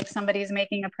feels like somebody's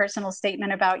making a personal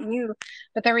statement about you.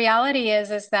 But the reality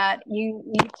is that you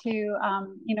need to,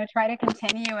 try to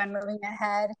continue and moving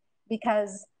ahead,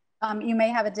 because you may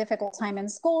have a difficult time in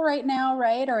school right now,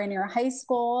 right? Or in your high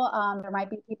school. There might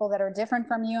be people that are different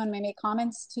from you and may make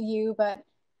comments to you, but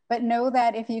know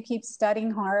that if you keep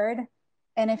studying hard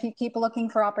and if you keep looking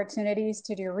for opportunities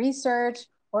to do research,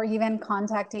 or even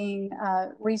contacting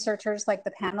researchers like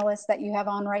the panelists that you have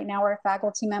on right now or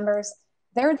faculty members,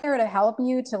 they're there to help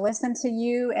you, to listen to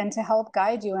you, and to help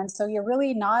guide you. And so you're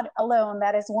really not alone.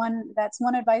 That's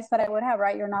one advice that I would have,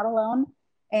 right? You're not alone,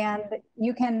 and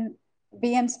you can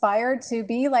be inspired to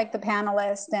be like the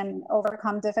panelists and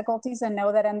overcome difficulties and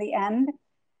know that in the end,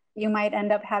 you might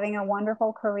end up having a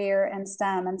wonderful career in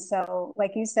STEM. And so,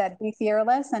 like you said, be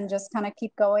fearless and just kind of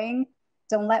keep going.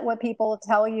 Don't let what people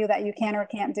tell you that you can or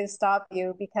can't do stop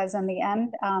you, because in the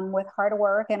end, with hard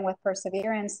work and with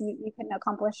perseverance, you can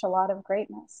accomplish a lot of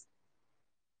greatness.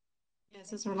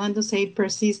 Yes, as Orlando said,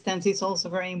 persistence is also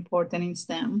very important in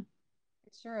STEM.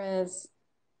 It sure is.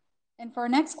 And for our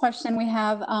next question, we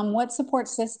have what support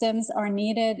systems are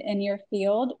needed in your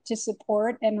field to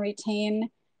support and retain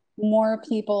more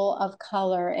people of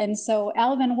color? And so,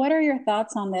 Alvin, what are your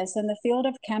thoughts on this? In the field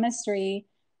of chemistry,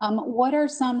 what are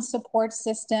some support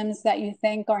systems that you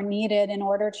think are needed in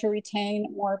order to retain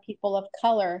more people of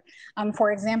color?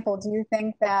 For example, do you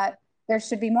think that there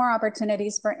should be more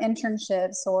opportunities for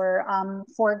internships or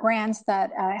for grants that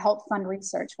help fund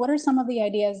research? What are some of the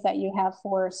ideas that you have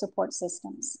for support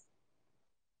systems?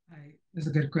 That's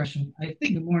a good question. I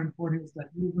think the more important is that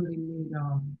you really need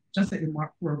just like the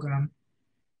MARC program.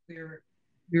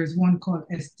 There's one called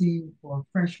STEM for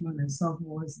freshmen and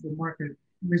sophomores. The market,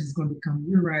 which is going to become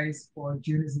REYES for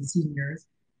juniors and seniors.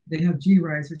 They have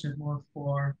GREYES, which are more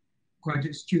for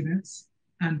graduate students.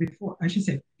 And before, I should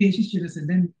say PhD students, and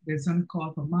then there's one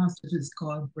called for masters, which is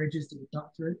called Bridges to the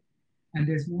Doctorate. And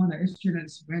there's one that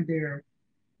students, when they're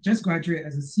just graduate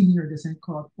as a senior, there's something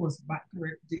called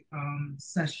postbaccalaureate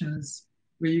sessions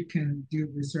where you can do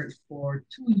research for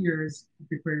 2 years to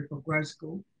prepare for grad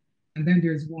school. And then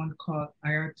there's one called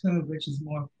IATA, which is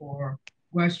more for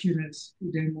grad students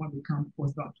who then want to become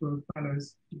postdoctoral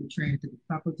fellows to be trained to be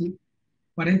faculty.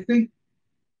 But I think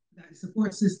that the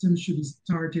support system should be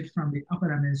started from the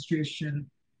upper administration,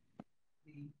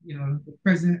 the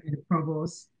president and the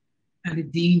provost, and the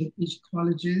dean of each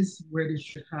colleges, where they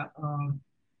should have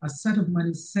a set of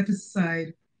money set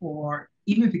aside for,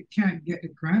 even if you can't get the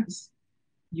grants,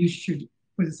 you should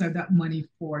put aside that money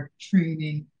for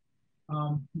training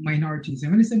minorities.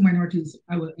 And when I say minorities,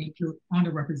 I will include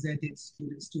underrepresented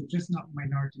students too, just not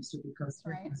minorities too, because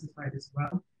they're classified as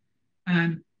well.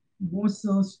 And most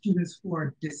of those students who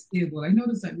are disabled, I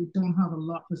noticed that we don't have a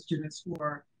lot of students who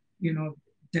are,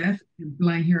 deaf and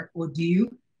blind here at ODU.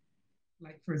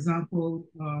 Like, for example,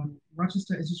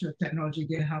 Rochester Institute of Technology,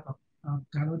 they have a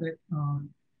Gallaudet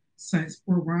science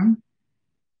program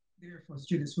there for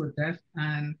students who are deaf.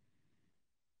 And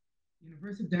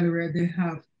University of Delaware, they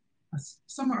have a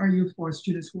summer RU for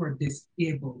students who are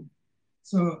disabled.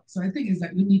 So I think is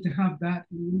that we need to have that.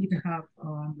 We need to have,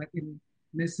 like in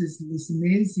Mrs. Lisa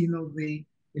Mays, the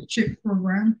CHIP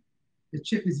program. The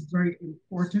CHIP is very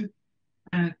important.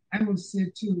 And I will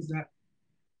say too is that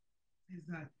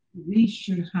we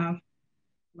should have,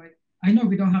 like, I know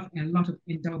we don't have a lot of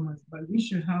endowments, but we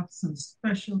should have some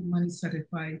special money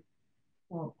certified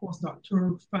for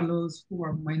postdoctoral fellows who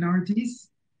are minorities,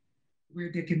 where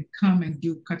they can come and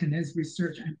do cutting-edge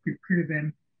research and prepare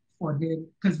them for them.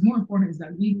 Because more important is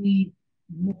that we need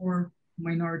more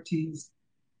minorities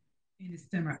in the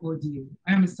STEM at ODU.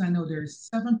 I understand now there's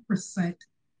 7%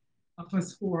 of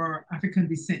us who are African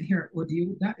descent here at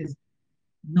ODU. That is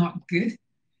not good.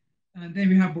 And then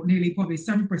we have nearly probably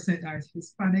 7% that are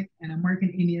Hispanic, and American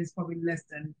Indians probably less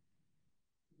than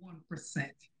 1%.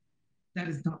 That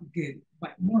is not good.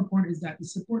 But more important is that the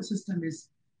support system is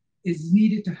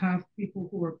needed to have people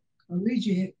who are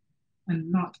collegiate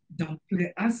and not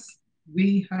downplay us.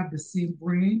 We have the same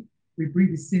brain, we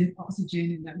breathe the same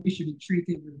oxygen, and that we should be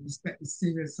treated with respect the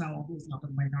same as someone who is not a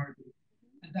minority.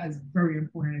 And that is very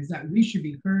important, is that we should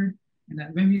be heard, and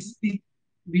that when we speak,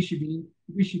 we should be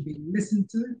listened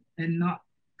to and not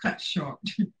cut short.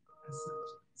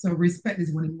 So respect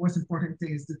is one of the most important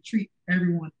things, to treat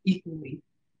everyone equally.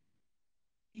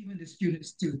 Even the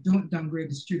students too. Don't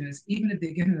downgrade the students. Even if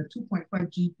they get a 2.5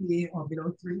 GPA or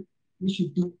below 3, we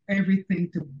should do everything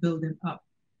to build them up.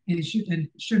 And it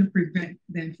shouldn't prevent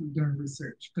them from doing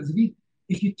research. Because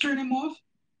if you turn them off,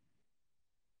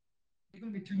 they're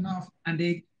going to be turned off, and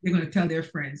they're going to tell their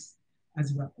friends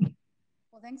as well.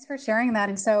 Well, thanks for sharing that.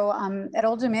 And so at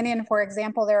Old Dominion, for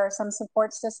example, there are some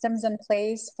support systems in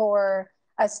place for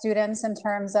students in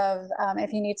terms of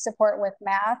if you need support with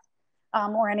math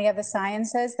or any of the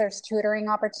sciences, there's tutoring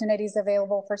opportunities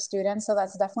available for students. So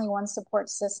that's definitely one support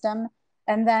system.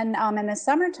 And then in the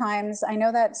summer times, I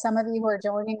know that some of you who are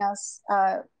joining us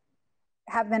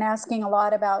have been asking a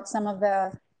lot about some of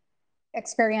the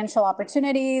experiential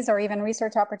opportunities or even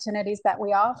research opportunities that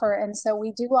we offer. And so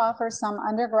we do offer some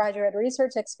undergraduate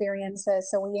research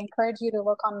experiences. So we encourage you to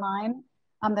look online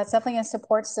That's definitely a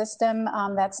support system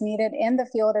that's needed in the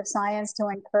field of science to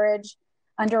encourage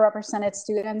underrepresented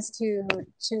students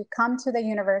to come to the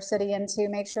university and to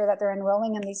make sure that they're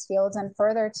enrolling in these fields, and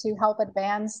further to help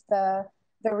advance the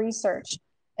research.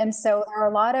 And so there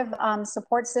are a lot of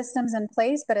support systems in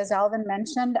place, but as Alvin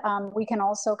mentioned, we can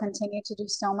also continue to do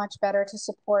so much better to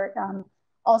support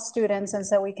all students, and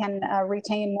so we can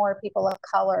retain more people of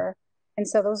color. And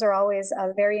so those are always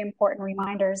very important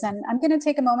reminders. And I'm going to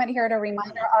take a moment here to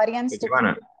remind our audience.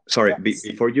 Giovanna, sorry,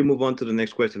 before you move on to the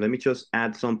next question, let me just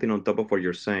add something on top of what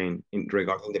you're saying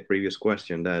regarding the previous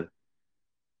question, that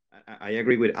I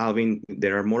agree with Alvin.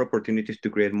 There are more opportunities to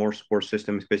create more support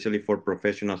systems, especially for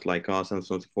professionals like us and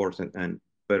so forth.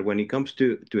 But when it comes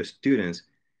to students,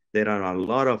 there are a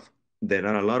lot of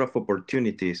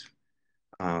opportunities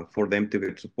for them to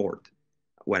get support.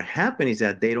 What happens is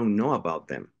that they don't know about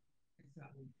them.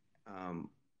 Exactly.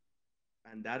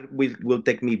 And that will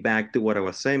take me back to what I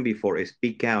was saying before, is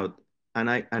speak out. And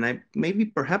I maybe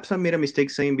perhaps I made a mistake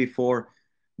saying before,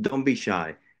 don't be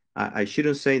shy. I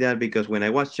shouldn't say that, because when I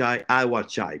was shy,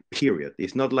 period.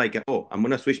 It's not like, oh, I'm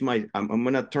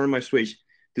gonna turn my switch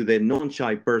to the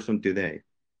non-shy person today.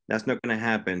 That's not gonna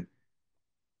happen.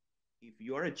 If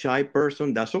you are a shy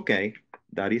person, that's okay.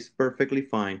 That is perfectly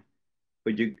fine.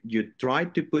 But you try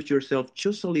to push yourself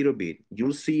just a little bit.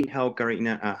 You'll see how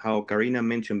Karina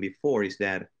mentioned before, is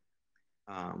that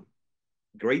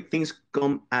great things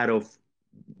come out of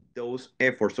those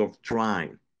efforts of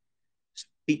trying.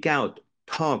 Speak out,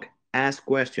 talk, ask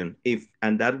questions.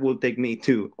 And that will take me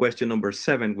to question number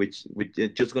 7, which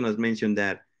just gonna mention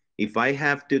that if I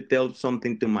have to tell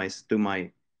something to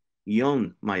my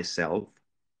young myself,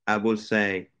 I will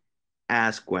say,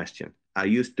 ask questions. I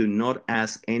used to not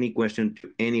ask any question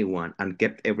to anyone and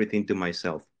kept everything to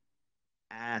myself.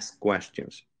 Ask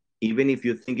questions. Even if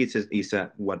you think it's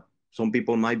what some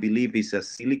people might believe is a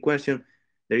silly question,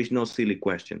 there is no silly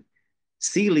question.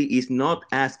 Silly is not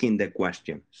asking the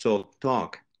question. So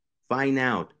talk, find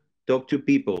out, talk to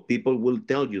people. People will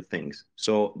tell you things.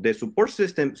 So the support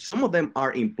system, some of them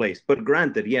are in place, but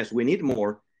granted, yes, we need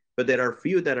more, but there are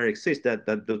few that exist that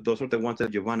those are the ones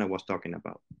that Giovanna was talking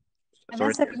about. And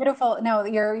that's a beautiful, no,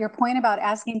 your point about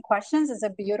asking questions is a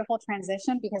beautiful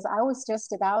transition, because I was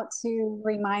just about to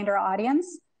remind our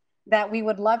audience that we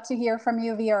would love to hear from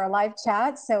you via our live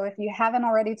chat. So if you haven't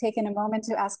already taken a moment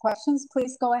to ask questions,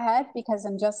 please go ahead, because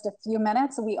in just a few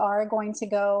minutes, we are going to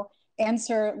go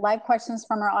answer live questions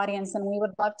from our audience. And we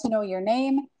would love to know your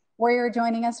name, where you're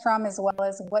joining us from, as well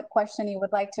as what question you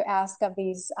would like to ask of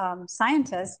these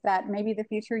scientists that may be the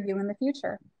future you in the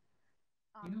future.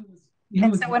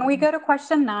 And so when we go to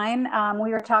question 9,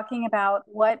 we were talking about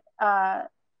what,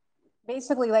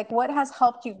 basically, like, what has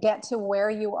helped you get to where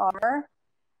you are,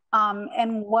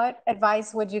 and what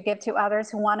advice would you give to others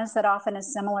who want to set off in a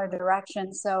similar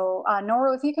direction? So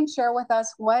Nora, if you can share with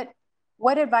us, what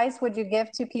advice would you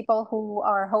give to people who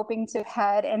are hoping to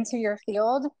head into your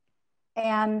field,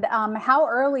 and how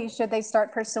early should they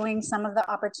start pursuing some of the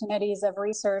opportunities of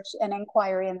research and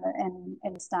inquiry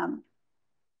in STEM?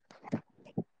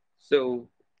 So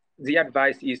the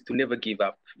advice is to never give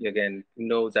up. Again,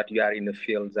 know that you are in a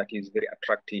field that is very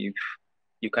attractive.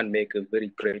 You can make a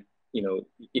very great,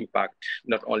 impact,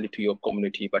 not only to your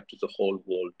community, but to the whole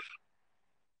world.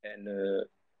 And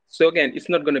so again, it's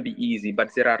not going to be easy, but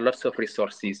there are lots of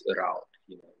resources around,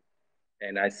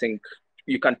 and I think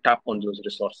you can tap on those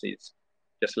resources,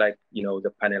 just like,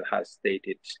 the panel has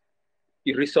stated.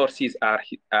 The resources are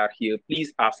here.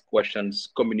 Please ask questions,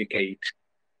 communicate.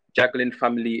 Juggling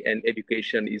family and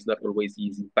education is not always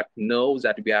easy, but know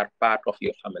that we are part of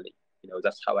your family.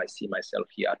 That's how I see myself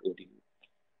here at ODU.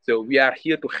 So we are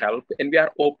here to help, and we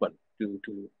are open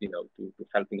to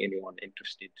helping anyone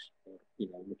interested or,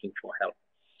 looking for help.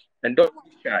 And don't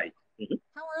be shy. Mm-hmm.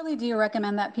 How early do you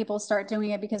recommend that people start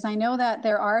doing it? Because I know that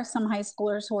there are some high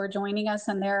schoolers who are joining us,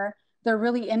 and they're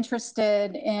really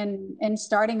interested in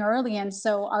starting early. And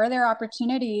so are there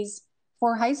opportunities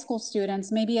for high school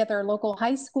students, maybe at their local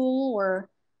high school,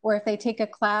 or if they take a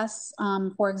class,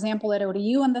 for example, at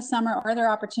ODU in the summer, are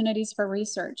there opportunities for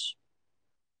research?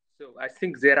 So I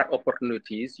think there are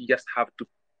opportunities. You just have to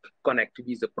connect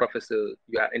with the professor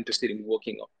you are interested in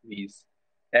working with.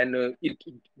 And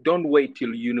don't wait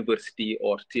till university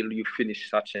or till you finish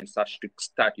such and such to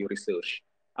start your research.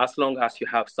 As long as you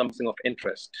have something of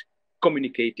interest,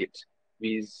 communicate it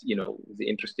with, the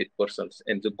interested persons,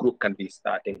 and the group can be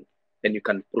starting, and you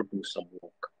can produce some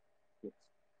work. Yes.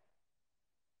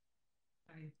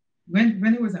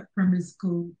 When it was at primary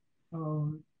school,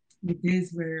 the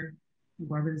days where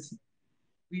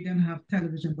we didn't have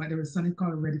television, but there was something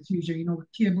called rediffusion,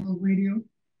 cable radio.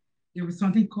 There was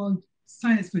something called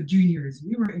science for juniors.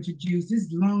 We were introduced this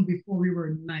long before we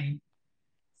were 9.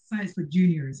 Science for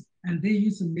juniors, and they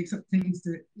used to mix up things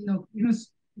to,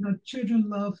 children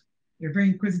love. They're very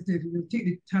inquisitive. We'll take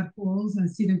the tadpoles and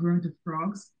see them grow into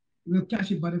frogs. We'll catch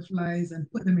the butterflies and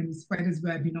put them in the spider's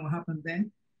web. You know what happened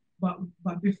then. But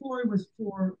before it was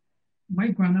for, my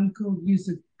granduncle used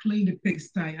to clean the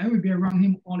pigsty. I would be around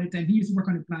him all the time. He used to work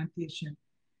on the plantation.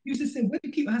 He used to say, "Why do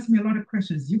you keep asking me a lot of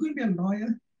questions? You're going to be a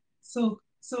lawyer." So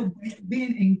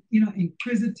being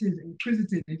inquisitive.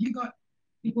 If you got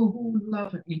people who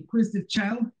love an inquisitive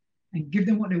child and give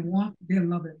them what they want, they'll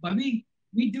love it. But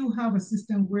we do have a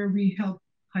system where we help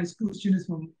high school students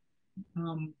from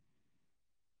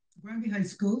Granby High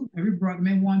School, and we brought them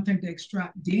in one time to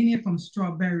extract DNA from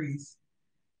strawberries.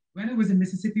 When it was in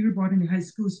Mississippi, we brought in the high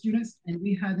school students, and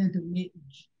we had them to make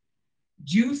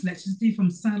juice, electricity from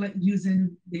sunlight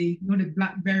using the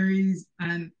blackberries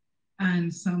and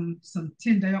some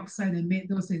tin dioxide, and make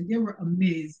those things. They were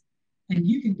amazed. And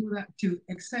you can do that to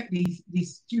excite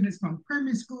these students from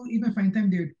primary school, even by the time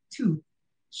they're 2.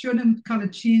 Show them color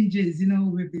changes,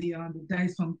 with the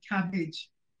dyes from cabbage.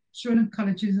 Show them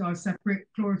color changes or separate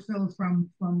chlorophyll from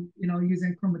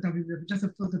using chromatography, just a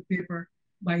filter paper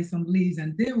by some leaves,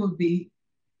 and they will be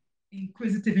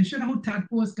inquisitive and show them how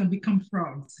tadpoles can become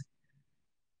frogs.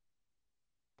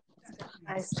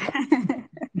 Nice.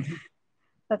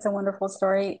 That's a wonderful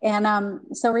story. And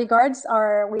so we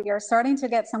are starting to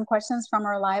get some questions from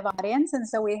our live audience. And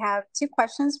so we have 2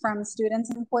 questions from students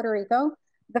in Puerto Rico.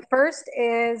 The first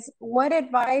is, what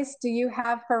advice do you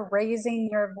have for raising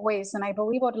your voice? And I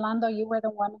believe, Orlando, you were the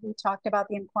one who talked about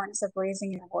the importance of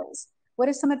raising your voice. What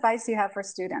is some advice you have for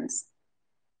students?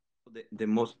 I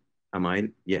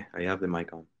have the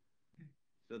mic on.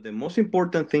 So the most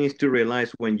important thing is to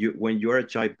realize when you're a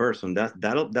shy person, that's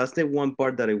the one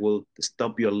part that it will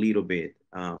stop you a little bit.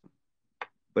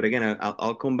 But again,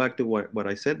 I'll come back to what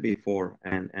I said before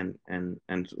and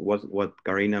what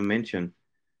Karina mentioned.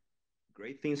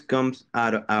 Great things comes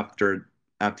out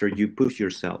after you push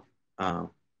yourself. I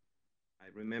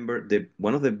remember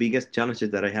one of the biggest challenges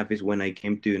that I have is when I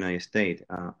came to United States.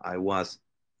 I was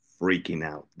freaking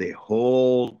out the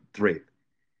whole trip.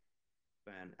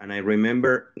 And I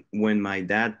remember when my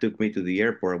dad took me to the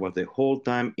airport, I was the whole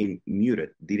time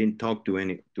muted, didn't talk to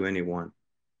anyone.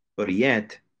 But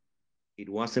yet, it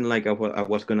wasn't like I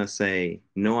was gonna say,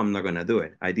 no, I'm not gonna do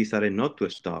it. I decided not to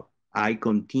stop. I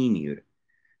continued.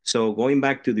 So going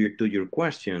back to your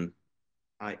question,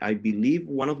 I believe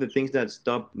one of the things that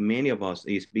stop many of us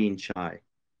is being shy.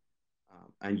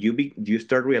 And you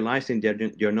start realizing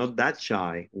that you're not that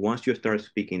shy once you start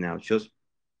speaking out. Just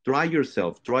try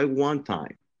yourself. Try one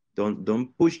time.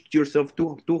 Don't push yourself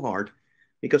too hard,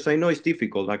 because I know it's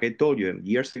difficult. Like I told you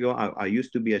years ago, I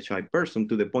used to be a shy person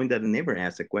to the point that I never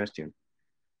asked a question.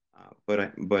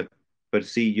 But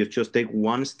see, you just take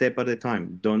one step at a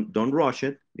time. Don't rush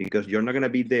it, because you're not gonna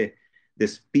be the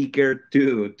speaker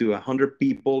to 100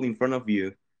 people in front of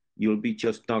you. You'll be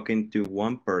just talking to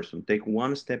one person. Take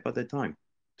one step at a time.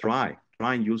 Try,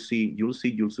 and you'll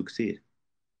succeed.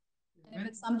 And if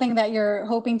it's something that you're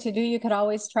hoping to do, you could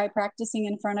always try practicing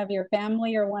in front of your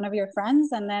family or one of your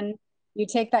friends, and then you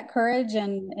take that courage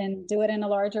and do it in a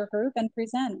larger group and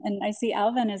present. And I see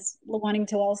Alvin is wanting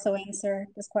to also answer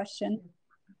this question.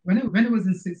 When it was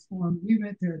in 6th form, we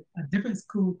went to a different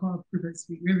school called Privet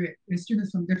Street. The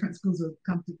students from different schools would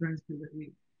come to Grants Privet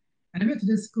Week. And I went to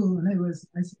this school, and there's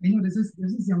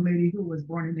this young lady who was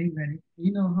born in England.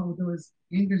 You know how those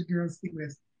English girls speak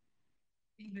with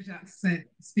English accent,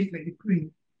 speak like the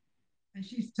Queen. And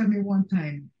she told me one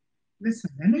time, "Listen,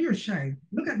 I know you're shy.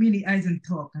 Look at me in the eyes and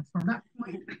talk." And from that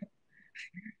point,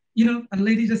 a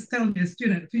lady just told me, a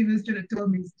female student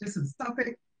told me, "Just stop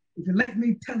it. If you like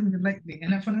me, tell me you like me."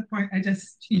 And from that point, I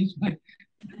just changed my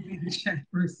shy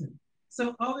person.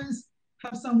 So always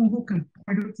have someone who can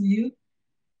point out to you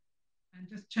and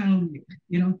just channel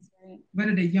you,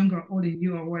 whether they're younger or older than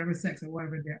you or whatever sex or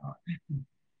whatever they are. Thank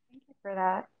you for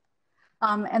that.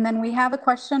 And then we have a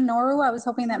question, Noru. I was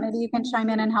hoping that maybe you can chime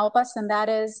in and help us. And that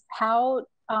is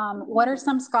what are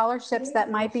some scholarships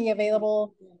that might be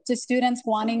available to students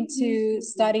wanting to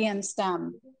study in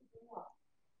STEM?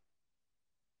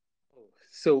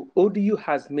 So ODU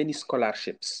has many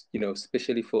scholarships,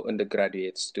 especially for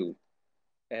undergraduates too.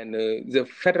 And the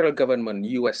federal government,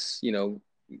 US, the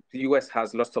US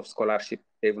has lots of scholarship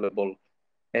available.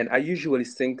 And I usually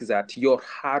think that your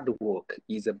hard work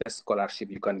is the best scholarship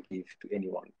you can give to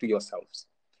anyone, to yourselves.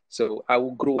 So I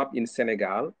grew up in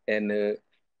Senegal, and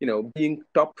being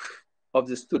top of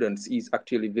the students is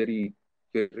actually very,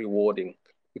 very rewarding,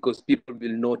 because people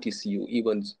will notice you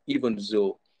even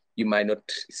though you might not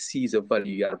see the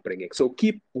value you are bringing. So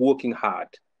keep working hard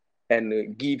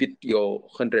and give it your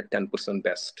 110%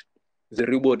 best. The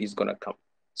reward is gonna come.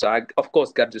 So I, of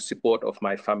course, got the support of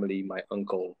my family, my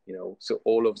uncle, you know, so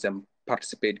all of them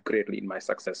participate greatly in my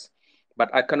success.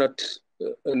 But I cannot,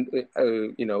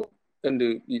 you know,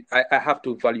 and I have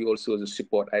to value also the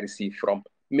support I receive from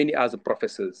many other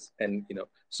professors, and you know,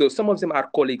 so some of them are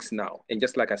colleagues now, and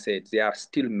just like I said, they are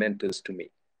still mentors to me.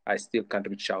 I still can't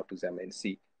reach out to them and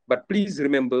see. But please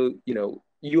remember, you know,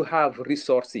 you have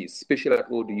resources, especially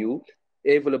at ODU,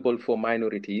 available for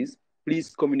minorities.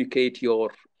 Please communicate your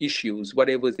issues,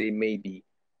 whatever they may be,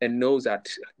 and know that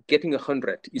getting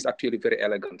 100 is actually very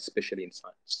elegant, especially in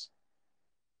science.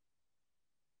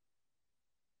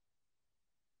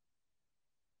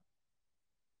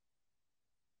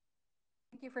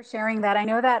 Thank you for sharing that. I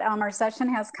know that our session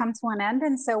has come to an end,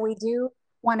 and so we do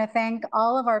want to thank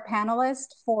all of our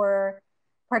panelists for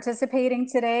participating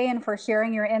today and for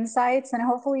sharing your insights, and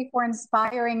hopefully for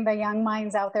inspiring the young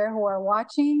minds out there who are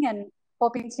watching and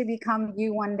hoping to become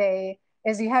you one day.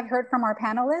 As you have heard from our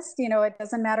panelists, you know, it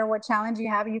doesn't matter what challenge you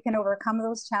have, you can overcome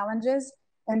those challenges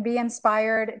and be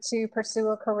inspired to pursue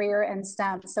a career in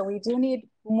STEM. So we do need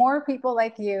more people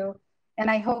like you. And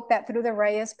I hope that through the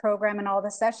REYES program and all the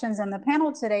sessions and the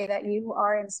panel today that you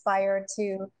are inspired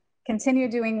to continue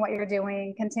doing what you're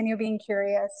doing, continue being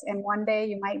curious, and one day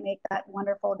you might make that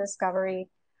wonderful discovery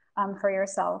for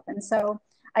yourself. And so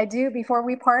I do, before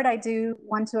we part, I do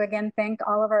want to again thank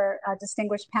all of our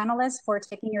distinguished panelists for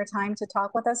taking your time to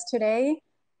talk with us today.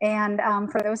 And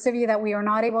for those of you that we are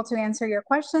not able to answer your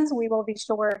questions, we will be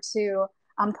sure to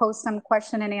post some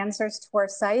question and answers to our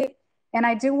site. And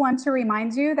I do want to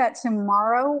remind you that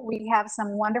tomorrow we have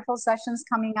some wonderful sessions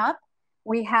coming up.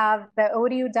 We have the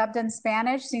ODU dubbed in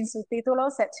Spanish, sin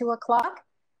subtítulos, at 2 o'clock.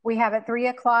 We have at 3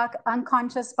 o'clock,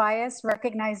 unconscious bias,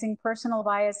 recognizing personal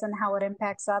bias and how it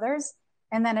impacts others.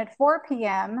 And then at 4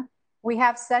 p.m., we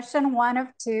have session 1 of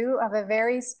 2 of a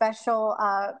very special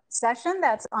session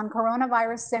that's on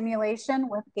coronavirus simulation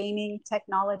with gaming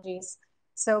technologies.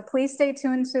 So please stay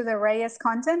tuned to the REYES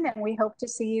content, and we hope to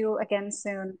see you again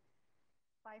soon.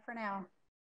 Bye for now.